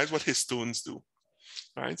 And that's what histones do,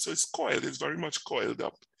 right? So it's coiled, it's very much coiled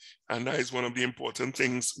up. And that is one of the important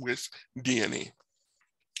things with DNA.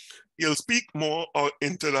 You'll speak more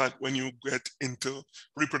into that when you get into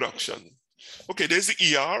reproduction. Okay, there's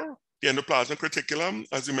the ER, the endoplasmic reticulum,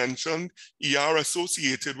 as you mentioned, ER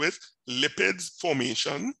associated with lipids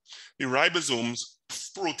formation, the ribosomes,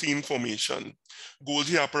 protein formation.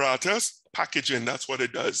 Golgi apparatus, packaging, that's what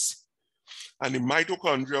it does. And the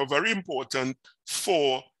mitochondria are very important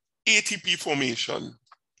for ATP formation.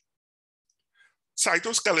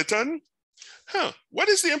 Cytoskeleton, what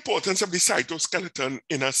is the importance of the cytoskeleton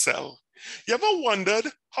in a cell? You ever wondered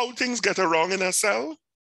how things get wrong in a cell?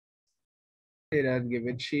 It does give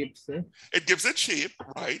it shape, sir. It gives it shape,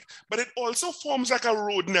 right? But it also forms like a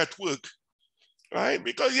road network, right?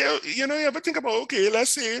 Because you ever think about, okay,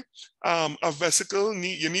 let's say a vesicle,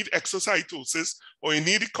 you need exocytosis, or you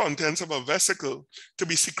need the contents of a vesicle to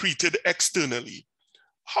be secreted externally.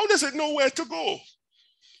 How does it know where to go?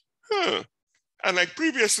 And like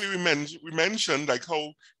previously we mentioned like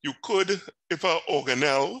how you could, if an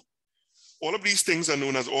organelle, all of these things are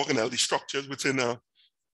known as organelle, the structures within a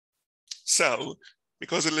cell,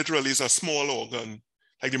 because it literally is a small organ,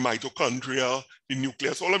 like the mitochondria, the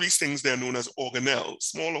nucleus, all of these things, they're known as organelles,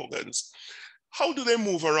 small organs. How do they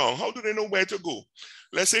move around? How do they know where to go?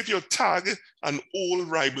 Let's say if you tag an old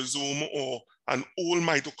ribosome or an old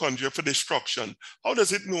mitochondria for destruction, how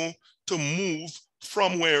does it know to move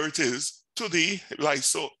from where it is to the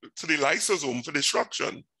lysosome for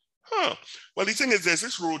destruction? Well, the thing is, there's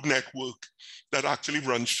this road network that actually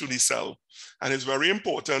runs through the cell. And it's very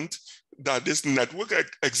important that this network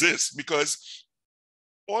exists, because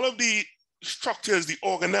all of the structures, the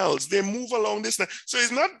organelles, they move along this. So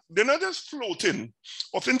they're not just floating.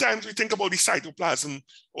 Oftentimes we think about the cytoplasm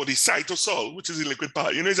or the cytosol, which is the liquid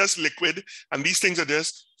part. It's just liquid, and these things are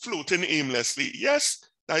just floating aimlessly. Yes,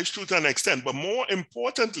 that is true to an extent, but more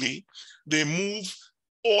importantly, they move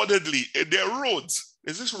orderly. They're roads.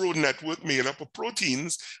 There's this road network made up of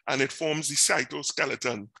proteins, and it forms the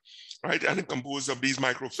cytoskeleton, right? And it's composed of these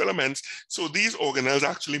microfilaments. So these organelles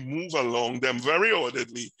actually move along them very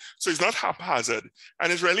orderly. So it's not haphazard.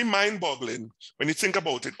 And it's really mind-boggling when you think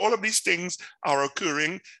about it. All of these things are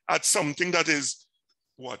occurring at something that is,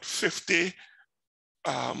 50,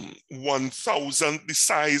 1,000, the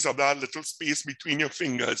size of that little space between your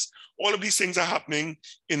fingers. All of these things are happening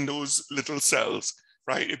in those little cells,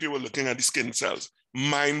 right? If you were looking at the skin cells.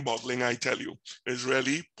 Mind-boggling, I tell you. It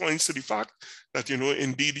really points to the fact that,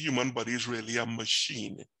 indeed, the human body is really a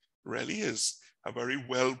machine. It really is a very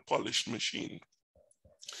well-polished machine.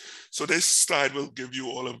 So this slide will give you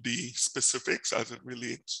all of the specifics as it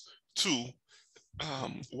relates to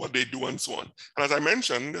what they do and so on. And as I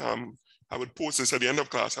mentioned, I would post this at the end of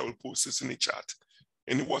class. I will post this in the chat,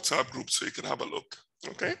 in the WhatsApp group, so you can have a look,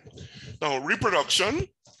 okay? Now, reproduction,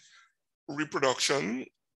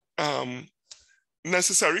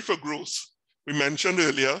 necessary for growth. We mentioned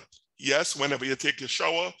earlier, yes, whenever you take your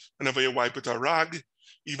shower, whenever you wipe with a rag,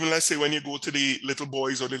 even let's say when you go to the little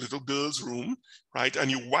boys or the little girls' room, right,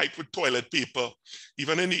 and you wipe with toilet paper,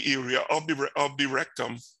 even in the area of the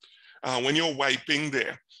rectum, when you're wiping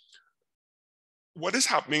there, what is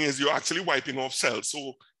happening is you're actually wiping off cells.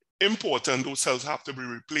 So important, those cells have to be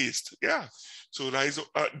replaced. Yeah. So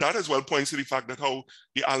that as well points to the fact that how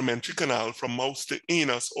the alimentary canal from mouth to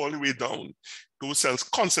anus all the way down, those cells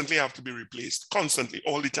constantly have to be replaced, constantly,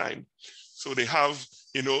 all the time. So they have,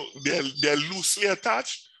 they're loosely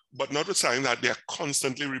attached, but notwithstanding that they're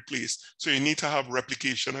constantly replaced. So you need to have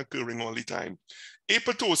replication occurring all the time.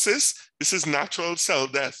 Apoptosis, this is natural cell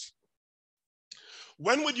death.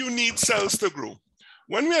 When would you need cells to grow?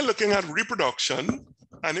 When we are looking at reproduction,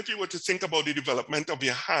 and if you were to think about the development of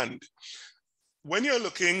your hand, when you're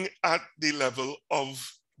looking at the level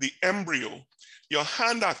of the embryo, your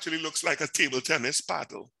hand actually looks like a table tennis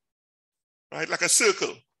paddle, right? Like a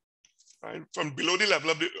circle, right? From below the level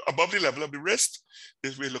of above the level of the wrist,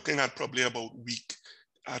 this we're looking at probably about week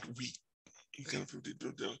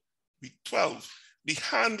 12. The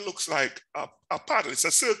hand looks like a paddle, it's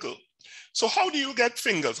a circle. So how do you get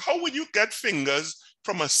fingers? How would you get fingers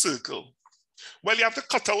from a circle? Well, you have to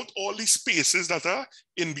cut out all the spaces that are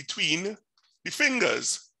in between the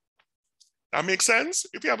fingers. That makes sense?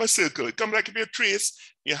 If you have a circle, it comes like if you trace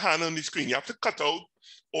your hand on the screen, you have to cut out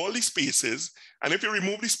all the spaces. And if you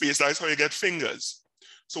remove the space, that's how you get fingers.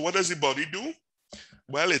 So what does the body do?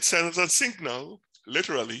 Well, it sends a signal,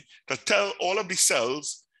 literally, to tell all of the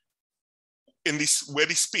cells in this where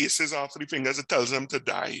the spaces after the fingers, it tells them to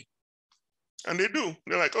die. And they do.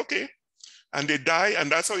 They're like, okay. And they die,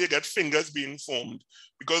 and that's how you get fingers being formed.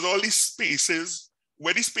 Because all these spaces,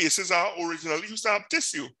 where the spaces are originally used to have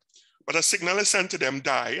tissue, but a signal is sent to them,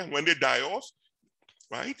 die, and when they die off,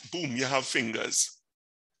 right, boom, you have fingers.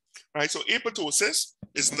 Right, so apoptosis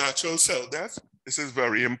is natural cell death. This is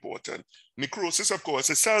very important. Necrosis, of course,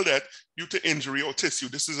 is cell death due to injury or tissue.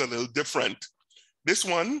 This is a little different. This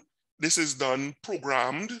is done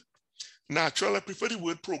programmed. Natural, I prefer the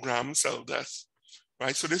word programmed cell death.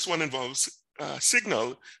 Right, so this one involves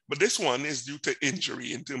signal, but this one is due to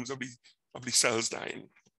injury in terms of the cells dying.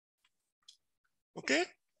 Okay,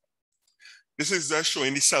 this is just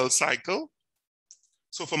showing the cell cycle.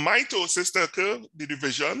 So for mitosis to occur, the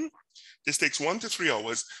division, this takes 1 to 3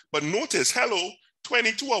 hours. But notice,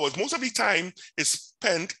 22 hours. Most of the time is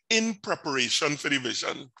spent in preparation for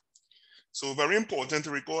division. So very important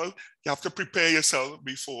to recall, you have to prepare yourself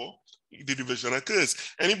before the division occurs.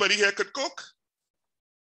 Anybody here could cook?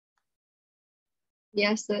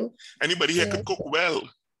 Yes, sir. Anybody here could cook well?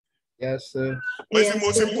 Yes, sir. What's the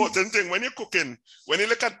most important thing when you're cooking? When you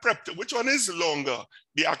look at prep, which one is longer?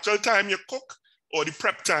 The actual time you cook or the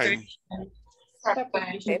prep time? Prep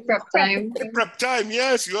time. The prep time,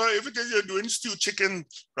 yes. If you're doing stewed chicken,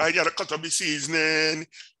 right? You have to cut up the seasoning.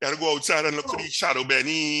 You have to go outside and look for the shadow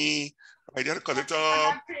benny. Right? You have to cut it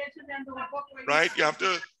up. Right? You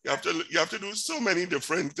have to do so many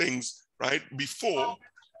different things, right? Before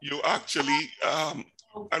you actually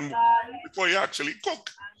cook.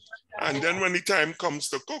 And then when the time comes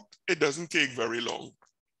to cook, it doesn't take very long.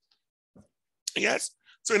 Yes.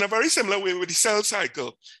 So in a very similar way with the cell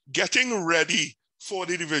cycle, getting ready for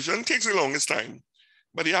the division takes the longest time,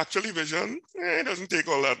 but the actual division, it doesn't take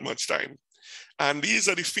all that much time. And these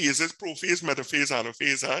are the phases: prophase, metaphase,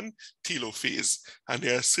 anaphase, and telophase. And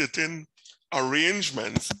there are certain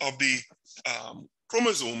arrangements of the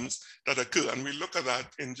chromosomes that occur. And we'll look at that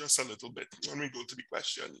in just a little bit when we go to the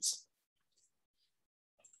questions.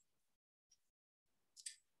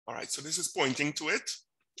 All right, so this is pointing to it.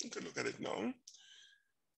 You can look at it now.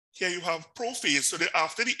 Here you have prophase. So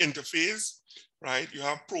after the interphase, right, you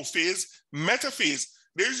have prophase, metaphase.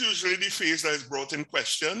 There's usually the phase that is brought in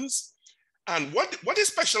questions. And what is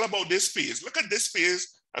special about this phase? Look at this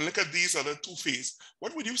phase and look at these other two phases.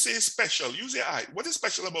 What would you say is special? Use your eye. What is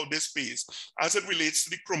special about this phase as it relates to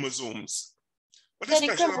the chromosomes? What is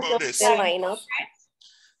special about this? They line up.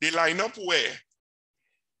 They line up where?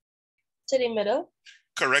 To the middle.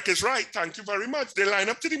 Correct is right. Thank you very much. They line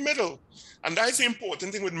up to the middle. And that's the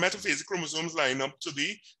important thing with metaphase. Chromosomes line up to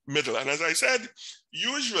the middle. And as I said,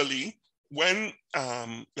 usually when,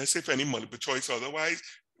 let's say for any multiple choice otherwise,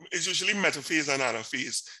 it's usually metaphase and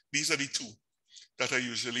anaphase. These are the two that are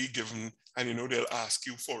usually given, and they'll ask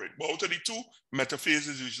you for it. But out of the two, metaphase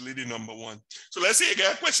is usually the number one. So let's say you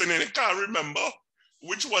get a question and you can't remember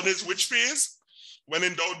which one is which phase. When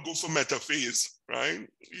in doubt, go for metaphase, right?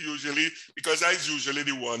 Usually, because that's usually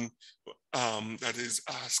the one that is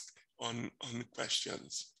asked on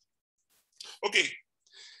questions. Okay,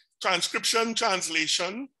 transcription,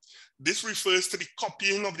 translation. This refers to the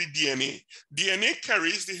copying of the DNA. DNA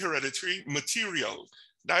carries the hereditary material.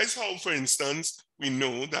 That is how, for instance, we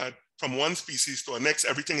know that from one species to the next,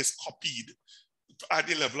 everything is copied at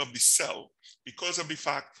the level of the cell because of the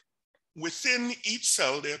fact within each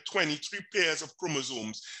cell, there are 23 pairs of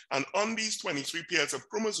chromosomes. And on these 23 pairs of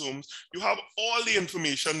chromosomes, you have all the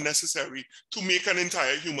information necessary to make an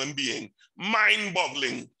entire human being.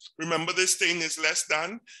 Mind-boggling. Remember, this thing is less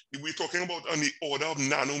than, we're talking about on the order of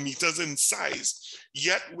nanometers in size.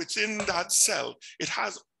 Yet within that cell, it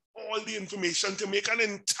has all the information to make an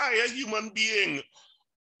entire human being.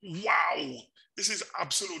 Wow, this is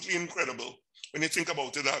absolutely incredible when you think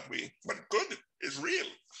about it that way. But good, it's real.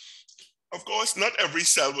 Of course, not every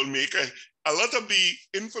cell will make a lot of the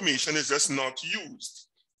information is just not used,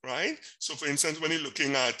 right? So for instance, when you're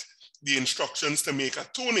looking at the instructions to make a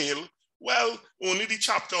toenail, well, only the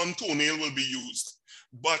chapter on toenail will be used.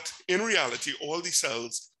 But in reality, all the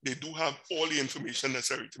cells, they do have all the information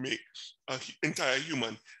necessary to make an entire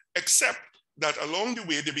human, except that along the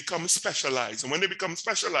way, they become specialized. And when they become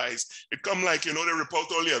specialized, it comes like, they rip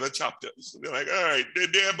out all the other chapters. They're like, all right, they're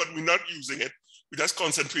there, but we're not using it. we're just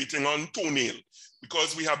concentrating on toenail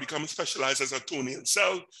because we have become specialized as a toenail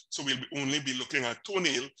cell. So we'll only be looking at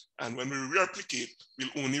toenail. And when we replicate,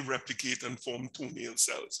 we'll only replicate and form toenail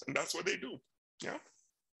cells. And that's what they do. Yeah.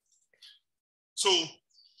 So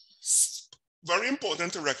very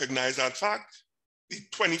important to recognize that fact. The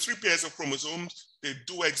 23 pairs of chromosomes, they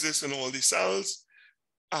do exist in all the cells.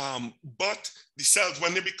 But the cells,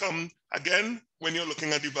 when they become, again, when you're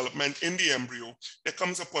looking at development in the embryo, there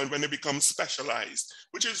comes a point when they become specialized,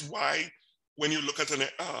 which is why when you look at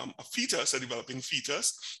a fetus, a developing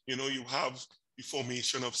fetus, you know, you have the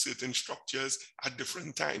formation of certain structures at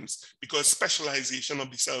different times because specialization of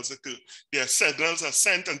the cells occur. Their signals are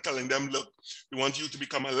sent and telling them, look, we want you to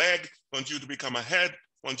become a leg, want you to become a head,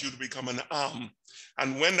 want you to become an arm.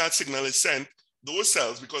 And when that signal is sent, those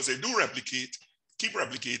cells, because they do replicate, keep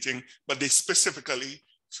replicating, but they specifically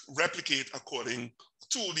replicate according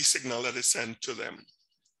to the signal that is sent to them.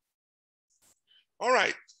 All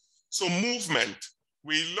right, so movement.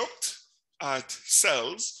 We looked at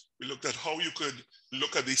cells. We looked at how you could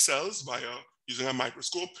look at these cells via using a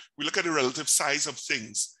microscope. We look at the relative size of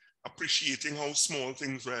things, appreciating how small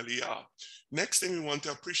things really are. Next thing we want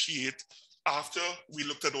to appreciate after we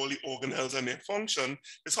looked at all the organelles and their function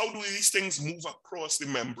is how do these things move across the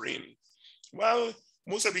membrane? Well,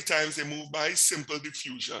 most of the times they move by simple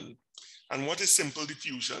diffusion. And what is simple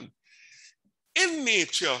diffusion? In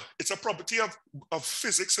nature, it's a property of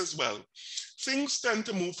physics as well. Things tend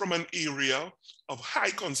to move from an area of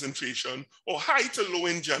high concentration or high to low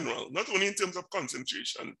in general, not only in terms of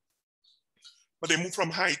concentration, but they move from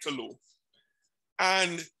high to low.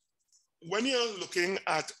 And when you're looking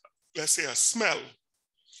at, let's say, a smell,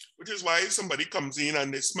 which is why if somebody comes in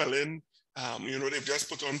and they're smelling, you know, they've just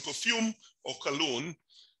put on perfume or cologne,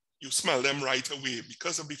 you smell them right away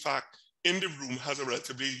because of the fact in the room has a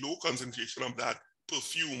relatively low concentration of that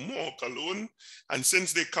perfume or cologne. And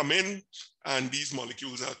since they come in and these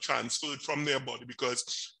molecules are transferred from their body,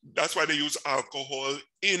 because that's why they use alcohol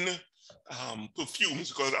in perfumes,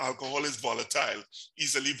 because alcohol is volatile,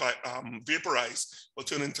 easily vaporized or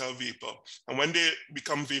turn into a vapor. And when they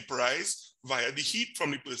become vaporized via the heat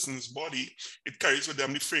from the person's body, it carries with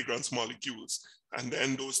them the fragrance molecules. And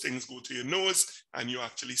then those things go to your nose and you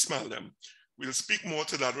actually smell them. We'll speak more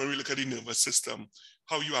to that when we look at the nervous system,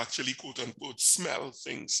 how you actually quote unquote smell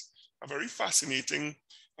things. A very fascinating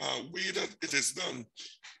way that it is done,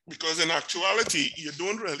 because in actuality, you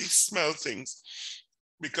don't really smell things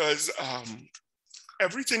because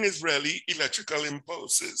everything is really electrical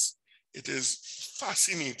impulses. It is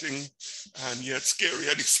fascinating and yet scary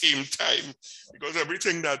at the same time, because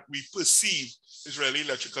everything that we perceive is really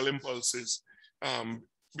electrical impulses.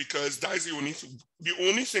 Because that is the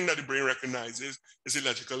only thing that the brain recognizes is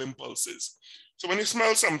electrical impulses. So when you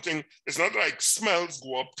smell something, it's not like smells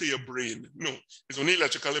go up to your brain. No, it's only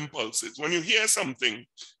electrical impulses. When you hear something,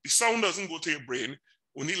 the sound doesn't go to your brain,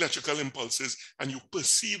 only electrical impulses, and you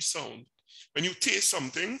perceive sound. When you taste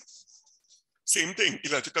something, same thing,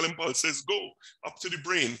 electrical impulses go up to the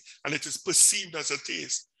brain and it is perceived as a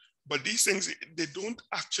taste. But these things, they don't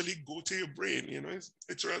actually go to your brain. You know,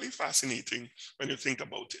 it's really fascinating when you think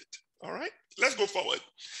about it. All right, let's go forward.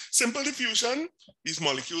 Simple diffusion, these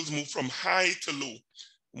molecules move from high to low.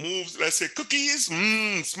 Moves, let's say cookies,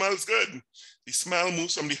 smells good. The smell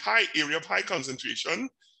moves from the high area of high concentration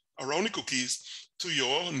around the cookies to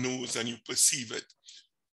your nose and you perceive it.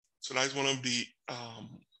 So that's one of the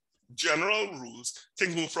general rules.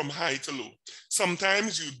 Things move from high to low.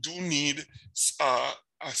 Sometimes you do need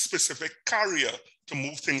a specific carrier to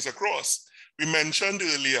move things across. We mentioned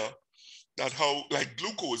earlier that how, like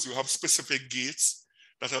glucose, you have specific gates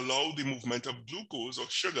that allow the movement of glucose or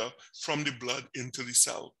sugar from the blood into the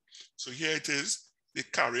cell. So here it is, the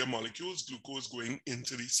carrier molecules, glucose going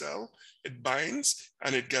into the cell, it binds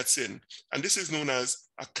and it gets in. And this is known as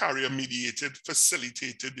a carrier-mediated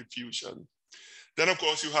facilitated diffusion. Then of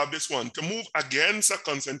course you have this one, to move against a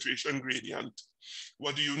concentration gradient.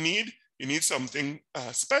 What do you need? You need something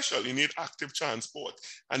special, you need active transport,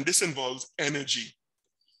 and this involves energy.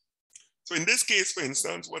 So in this case, for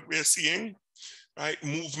instance, what we're seeing, right,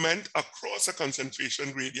 movement across a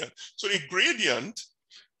concentration gradient. So the gradient,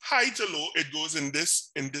 high to low, it goes in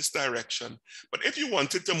this direction. But if you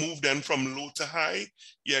wanted to move then from low to high,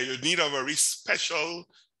 yeah, you need a very special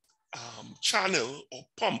channel or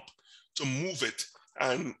pump to move it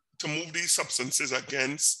and to move these substances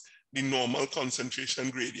against the normal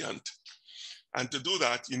concentration gradient. And to do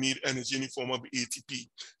that, you need energy in the form of ATP.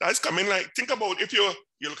 That's coming like, think about if you're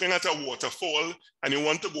looking at a waterfall and you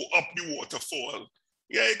want to go up the waterfall.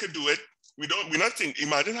 Yeah, you could do it. we're not thinking,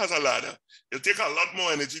 imagine it has a ladder. It'll take a lot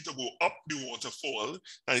more energy to go up the waterfall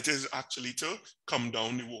than it is actually to come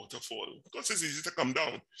down the waterfall. Of course, it's easy to come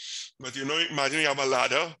down, but you know, imagine you have a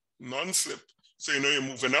ladder, non-slip. So, you know, you're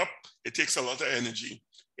moving up, it takes a lot of energy.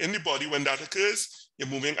 In the body, when that occurs, you're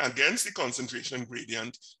moving against the concentration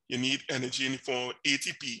gradient. You need energy in the form of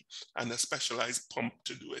ATP and a specialized pump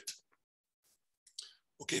to do it.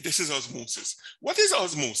 Okay, this is osmosis. What is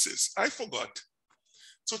osmosis? I forgot.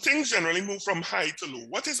 So things generally move from high to low.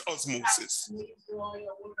 What is osmosis? It's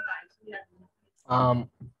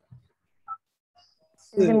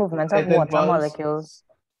the movement of water molecules.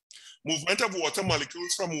 Movement of water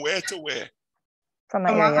molecules from where to where? From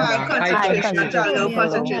an area. High concentration to low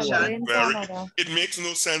concentration. It makes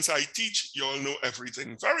no sense. I teach, you all know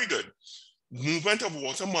everything. Very good. Movement of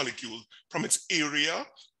water molecule from its area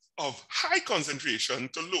of high concentration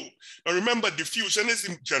to low. Now remember, diffusion is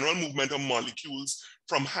the general movement of molecules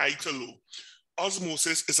from high to low.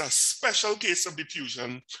 Osmosis is a special case of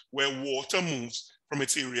diffusion where water moves from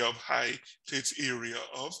its area of high to its area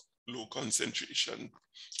of low concentration.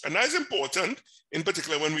 And that's important, in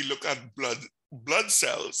particular, when we look at blood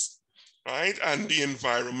cells, right? And the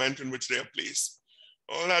environment in which they are placed.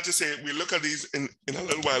 All that to say, we look at these in a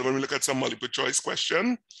little while when we look at some multiple choice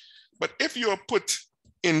question. But if you are put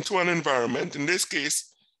into an environment, in this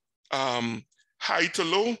case, high to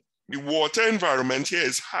low, the water environment here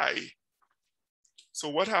is high. So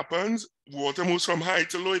what happens? Water moves from high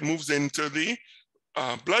to low, it moves into the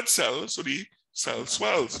blood cell, so the cell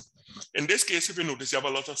swells. In this case, if you notice, you have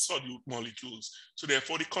a lot of solute molecules. So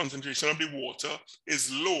therefore, the concentration of the water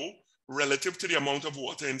is low relative to the amount of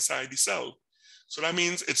water inside the cell. So that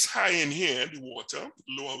means it's high in here, the water,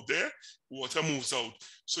 low out there, water moves out.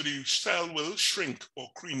 So the cell will shrink or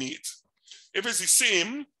crenate. If it's the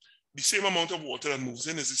same amount of water that moves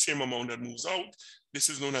in is the same amount that moves out, this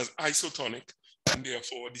is known as isotonic, and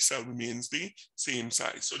therefore the cell remains the same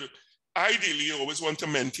size. So ideally, you always want to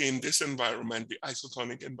maintain this environment, the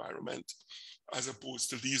isotonic environment, as opposed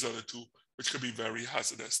to these other two, which could be very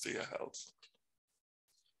hazardous to your health.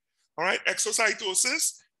 All right,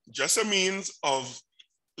 exocytosis, just a means of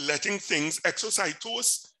letting things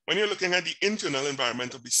exocytose. When you're looking at the internal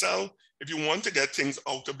environment of the cell, if you want to get things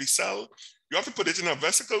out of the cell, you have to put it in a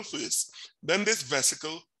vesicle first. Then this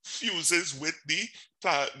vesicle fuses with the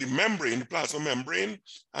membrane, the plasma membrane,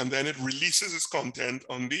 and then it releases its content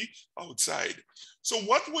on the outside. So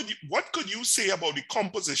what could you say about the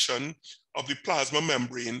composition of the plasma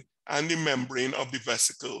membrane and the membrane of the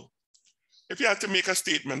vesicle? If you had to make a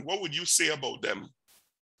statement, what would you say about them?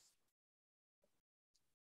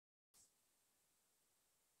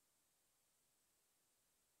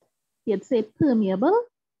 You'd say permeable.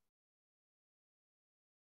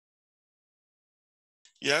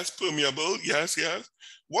 Yes, permeable, yes, yes.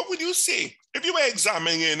 What would you say if you were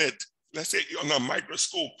examining it, let's say on a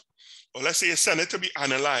microscope, or let's say you send it to be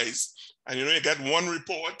analyzed, and you know you get one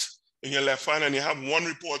report in your left hand and you have one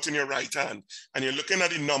report in your right hand, and you're looking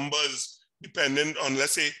at the numbers depending on,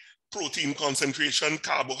 let's say, protein concentration,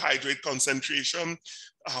 carbohydrate concentration,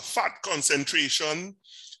 fat concentration.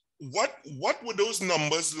 What would those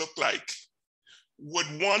numbers look like? Would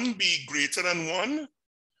one be greater than one?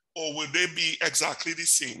 Or would they be exactly the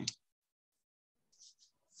same?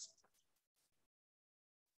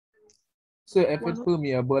 So if it's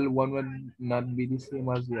permeable, one would not be the same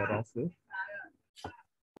as the other, sir?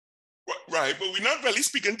 Right, but we're not really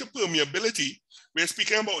speaking to permeability. We're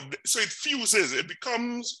speaking about, so it fuses, it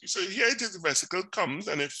becomes, so here it is, the vesicle comes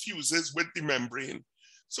and it fuses with the membrane.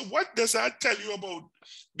 So what does that tell you about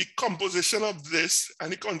the composition of this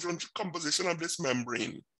and the composition of this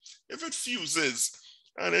membrane? If it fuses,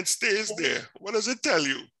 and it stays there, what does it tell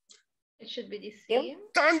you? It should be the same.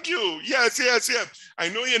 Thank you. Yes, yes, yes. I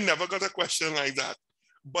know you never got a question like that.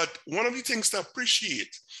 But one of the things to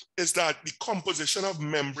appreciate is that the composition of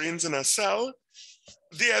membranes in a cell,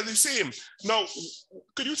 they are the same. Now,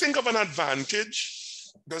 could you think of an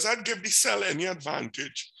advantage? Does that give the cell any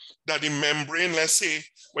advantage? That the membrane, let's say,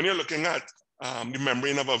 when you're looking at the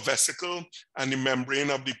membrane of a vesicle and the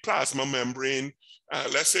membrane of the plasma membrane,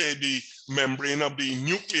 let's say the membrane of the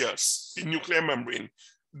nucleus, the nuclear membrane,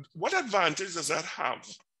 what advantage does that have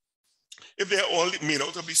if they're all made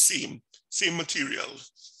out of the same material?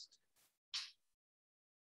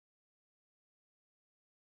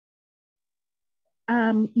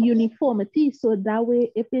 Uniformity, so that way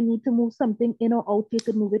if you need to move something in or out, you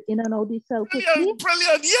could move it in and out the cell quickly.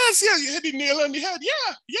 Brilliant, yes, yes, you hit the nail on the head,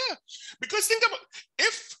 yeah. Because think about,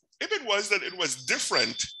 if it was that it was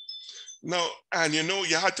different, now, and you know,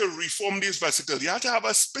 you had to reform these vesicles, you had to have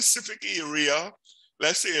a specific area,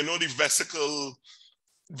 let's say, you know, the vesicle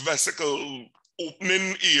vesicle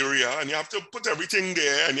opening area, and you have to put everything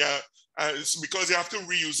there, and it's because you have to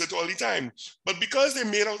reuse it all the time. But because they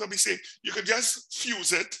made out of the same, you could just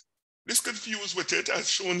fuse it. This could fuse with it as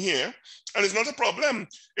shown here, and it's not a problem.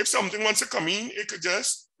 If something wants to come in, it could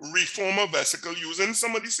just reform a vesicle using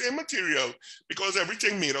some of the same material, because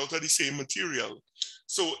everything made out of the same material.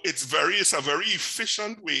 So it's a very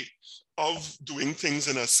efficient way of doing things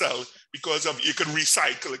in a cell, because you can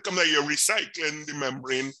recycle. It comes like you're recycling the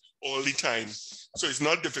membrane all the time. So it's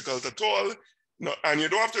not difficult at all. No, and you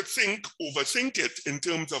don't have to overthink it in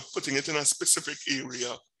terms of putting it in a specific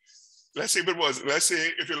area. Let's say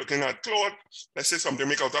if you're looking at cloth, let's say something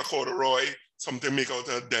make out of corduroy, something make out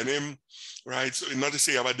of denim, right? So not to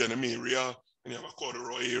say you have a denim area and you have a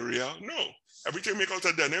corduroy area. No, everything make out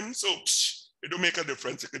of denim. So it don't make a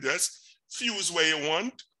difference. You could just fuse where you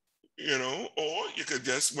want, or you could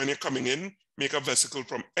just, when you're coming in, make a vesicle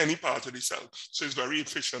from any part of the cell. So it's very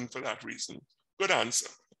efficient for that reason. Good answer.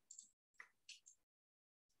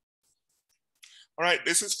 All right,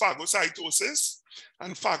 this is phagocytosis.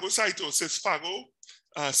 And phagocytosis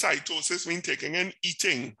means taking and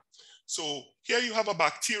eating. So here you have a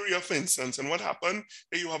bacteria, for instance, and what happened?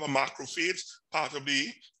 Here you have a macrophage, part of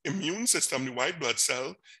the immune system, the white blood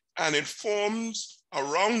cell, and it forms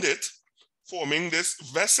around it, forming this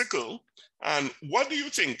vesicle. And what do you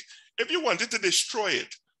think? If you wanted to destroy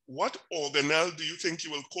it, what organelle do you think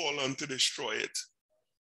you will call on to destroy it?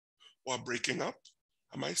 Or breaking up?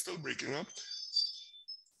 Am I still breaking up?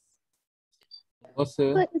 No,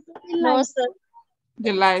 sir. No, sir. The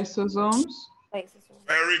lysosomes.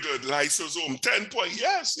 Very good, lysosome, 10 points,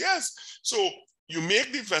 yes. So you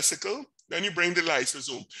make the vesicle, then you bring the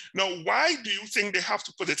lysosome. Now, why do you think they have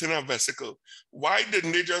to put it in a vesicle? Why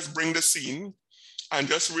didn't they just bring the scene and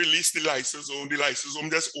just release the lysosome? The lysosome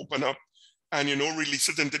just open up and, release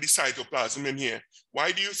it into the cytoplasm in here.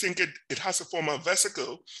 Why do you think it has to form a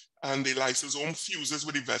vesicle and the lysosome fuses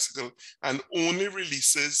with the vesicle and only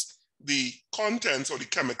releases the contents or the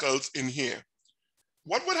chemicals in here?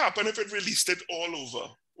 What would happen if it released it all over?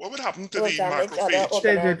 What would happen to the macrophage?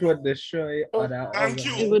 It would destroy other Thank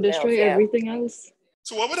you. It would destroy everything else.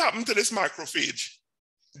 So what would happen to this macrophage? ...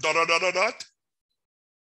 What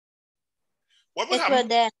would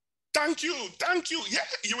happen? Thank you. Yeah,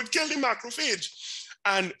 you would kill the macrophage.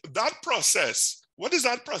 And that process, what is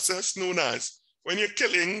that process known as? When you're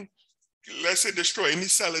killing, let's say destroying the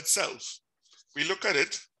cell itself. We look at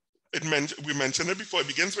it, we mentioned it before, it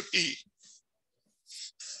begins with E.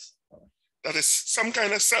 That is some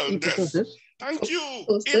kind of cell death. Thank you.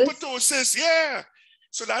 Apoptosis, yeah.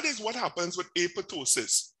 So that is what happens with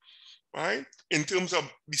apoptosis, right? In terms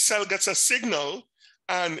of the cell gets a signal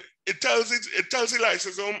and it tells the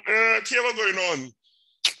lysosome, what's going on?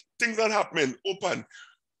 Things not happening, open.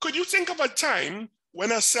 Could you think of a time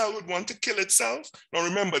when a cell would want to kill itself? Now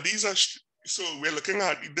remember, so we're looking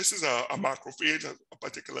at, this is a macrophage, a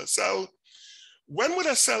particular cell. When would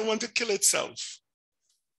a cell want to kill itself?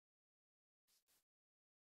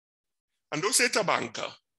 And don't say tabanka.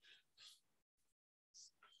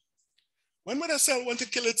 When would a cell want to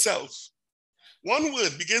kill itself? One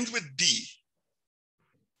word begins with D.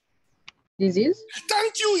 Disease?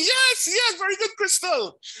 Thank you. Yes, very good,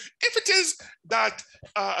 Crystal. If it is that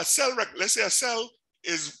a cell, let's say a cell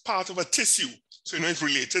is part of a tissue, so it's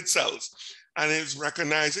related cells, and it's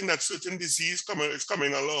recognizing that certain disease is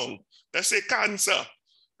coming along. Let's say cancer,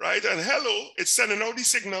 right? And hello, it's sending out the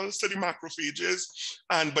signals to the macrophages,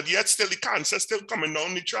 but yet still the cancer still coming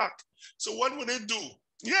down the track. So what would it do?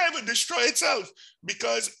 Yeah, it would destroy itself,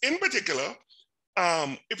 because in particular,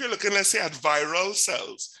 if you're looking, let's say, at viral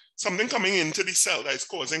cells, something coming into the cell that is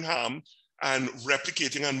causing harm and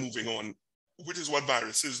replicating and moving on, which is what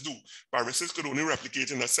viruses do. Viruses could only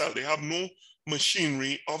replicate in a cell. They have no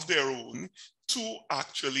machinery of their own to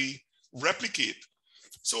actually replicate.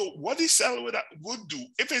 So what the cell would do,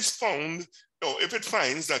 if it's found, or if it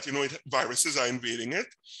finds that viruses are invading it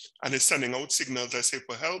and it's sending out signals that say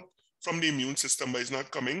for help from the immune system, but it's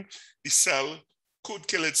not coming, the cell could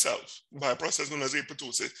kill itself by a process known as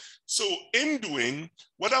apoptosis. So in doing,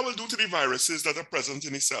 what I will do to the viruses that are present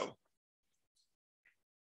in the cell?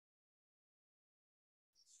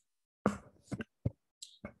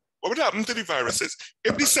 What would happen to the viruses?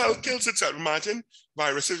 If the cell kills itself, imagine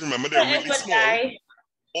viruses, remember they're really small.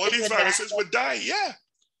 All these viruses would die, yeah.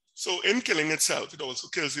 So in killing itself, it also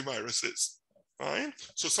kills the viruses, right?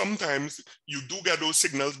 So sometimes you do get those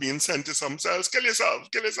signals being sent to some cells, kill yourself.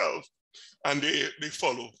 And they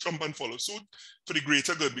follow, jump and follow suit for the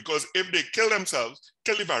greater good, because if they kill themselves,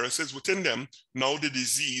 kill the viruses within them, now the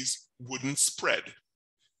disease wouldn't spread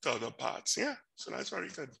to other parts, yeah. So that's very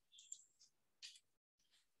good.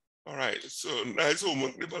 All right, so nice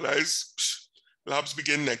homework, Nikolai's. Labs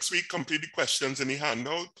begin next week. Complete the questions in the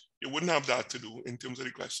handout. You wouldn't have that to do in terms of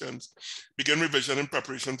the questions. Begin revision and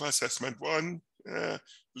preparation for assessment 1.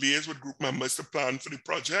 Liaise with group members to plan for the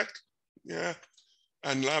project. Yeah,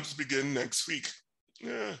 and labs begin next week.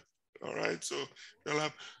 Yeah, all right, so you'll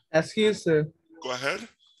have. Excuse, sir. Go ahead.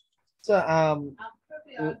 So,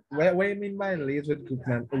 what you mean by liaise with group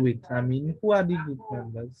members? Wait, I mean, who are the group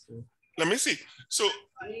members? Sir? Let me see. So,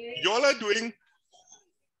 y'all are doing,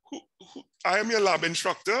 I am your lab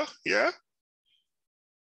instructor, yeah?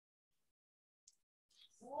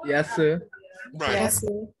 Yes, sir. Right. Yes,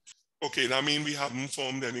 sir. Okay, that means we haven't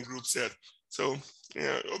formed any groups yet. So,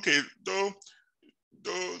 yeah, okay, those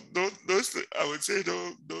I would say,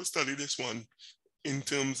 don't study this one in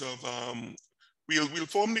terms of, we'll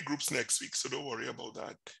form the groups next week, so don't worry about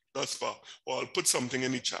that thus far. Or I'll put something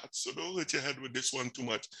in the chat, so don't hit your head with this one too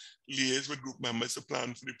much. Liaise with group members to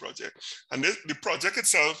plan for the project. And the project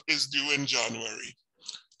itself is due in January.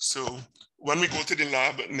 So when we go to the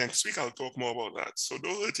lab next week, I'll talk more about that. So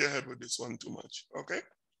don't hit your head with this one too much, okay?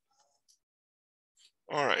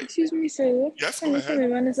 All right. Excuse me, sir. Yes, Can go you tell ahead.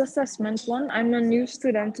 me when is assessment 1? I'm a new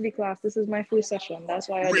student to the class. This is my first session. That's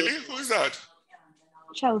why I Really? Who is that?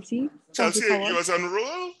 Chelsea. Chelsea, Howard. you was on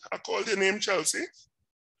roll? I called your name Chelsea?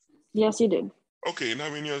 Yes, you did. Okay,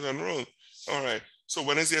 now when you was on roll. All right. So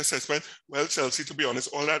when is the assessment? Well, Chelsea, to be honest,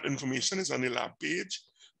 all that information is on the lab page,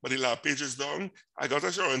 but the lab page is down. I got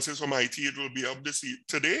assurances from IT it will be up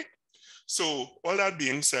today. So all that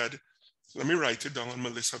being said, let me write it down on my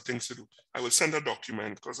list of things to do. I will send a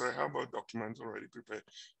document because I have a document already prepared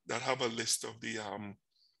that have a list of the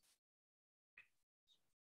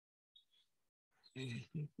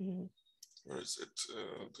where is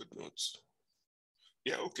it? Good notes.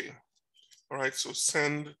 Yeah, okay. All right, so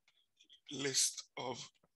send list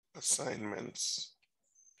of assignments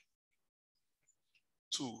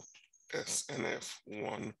to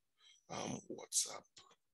SNF1 WhatsApp.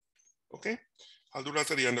 Okay, I'll do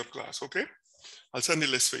that at the end of class, okay? I'll send the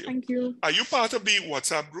list for you. Thank you. Are you part of the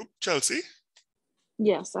WhatsApp group, Chelsea?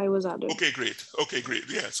 Yes, I was added. Okay, great. Okay, great.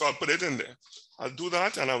 Yeah, so I'll put it in there. I'll do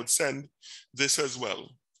that and I would send this as well,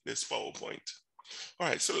 this PowerPoint. All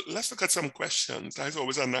right, so let's look at some questions. That's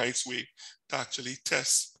always a nice way to actually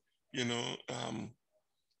test, you know,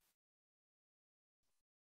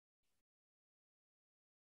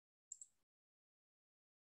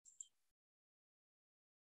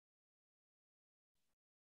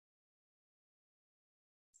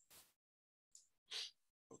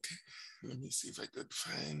 okay, let me see if I could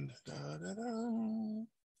find, oh,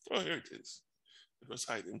 here it is. It was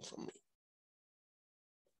hiding from me.